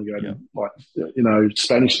whether they want to go to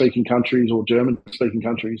Spanish speaking countries or German speaking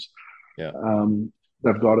countries. Yeah.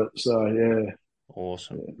 They've got it. So yeah.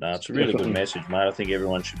 Awesome. No, it's a really good message, mate. I think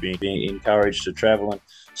everyone should be encouraged to travel, and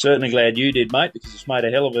certainly glad you did, mate, because it's made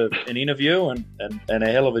a hell of an interview and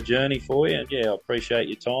a hell of a journey for you. And yeah, I appreciate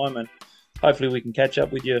your time, and hopefully we can catch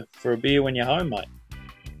up with you for a beer when you're home, mate.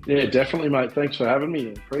 Yeah, definitely, mate. Thanks for having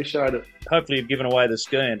me. Appreciate it. Hopefully you've given away the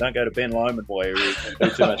skiing. Don't go to Ben Lomond while you're here. Do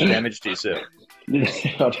too much damage to yourself. Yeah,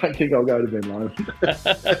 I don't think I'll go to Ben Lomond.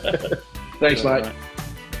 Thanks, mate.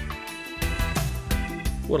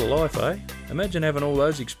 What a life, eh? Imagine having all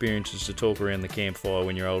those experiences to talk around the campfire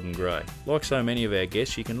when you're old and grey. Like so many of our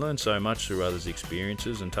guests, you can learn so much through others'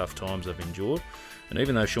 experiences and tough times they've endured. And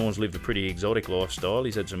even though Shaun's lived a pretty exotic lifestyle,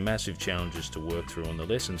 he's had some massive challenges to work through, and the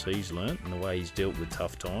lessons he's learnt and the way he's dealt with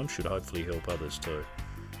tough times should hopefully help others too.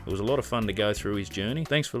 It was a lot of fun to go through his journey.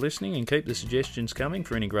 Thanks for listening, and keep the suggestions coming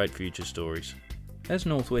for any great future stories. As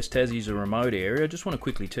Northwest Tassie is a remote area, I just want to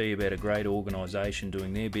quickly tell you about a great organisation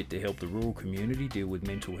doing their bit to help the rural community deal with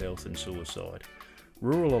mental health and suicide.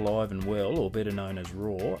 Rural Alive and Well, or better known as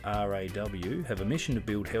RAW, R-A-W, have a mission to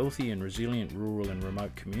build healthy and resilient rural and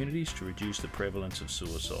remote communities to reduce the prevalence of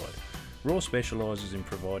suicide. RAW specialises in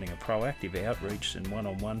providing a proactive outreach and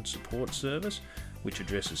one-on-one support service, which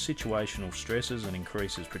addresses situational stresses and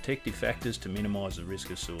increases protective factors to minimise the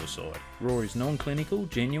risk of suicide. RAW is non-clinical,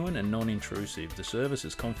 genuine and non-intrusive. The service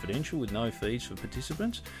is confidential with no fees for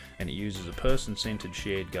participants, and it uses a person-centred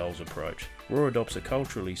shared goals approach. RAW adopts a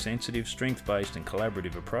culturally sensitive, strength-based and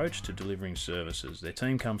collaborative approach to delivering services. Their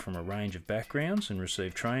team come from a range of backgrounds and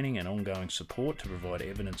receive training and ongoing support to provide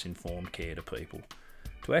evidence-informed care to people.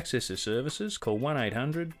 To access their services, call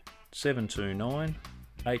 1800 729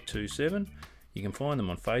 827. You can find them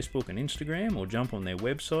on Facebook and Instagram, or jump on their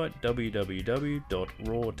website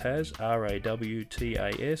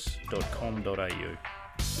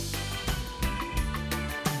www.rawtas.com.au.